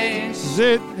best. This is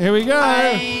it. Here we go.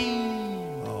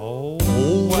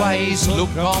 Always look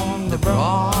on the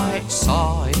bright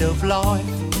side of life.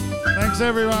 Thanks,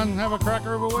 everyone. Have a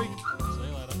cracker of a week.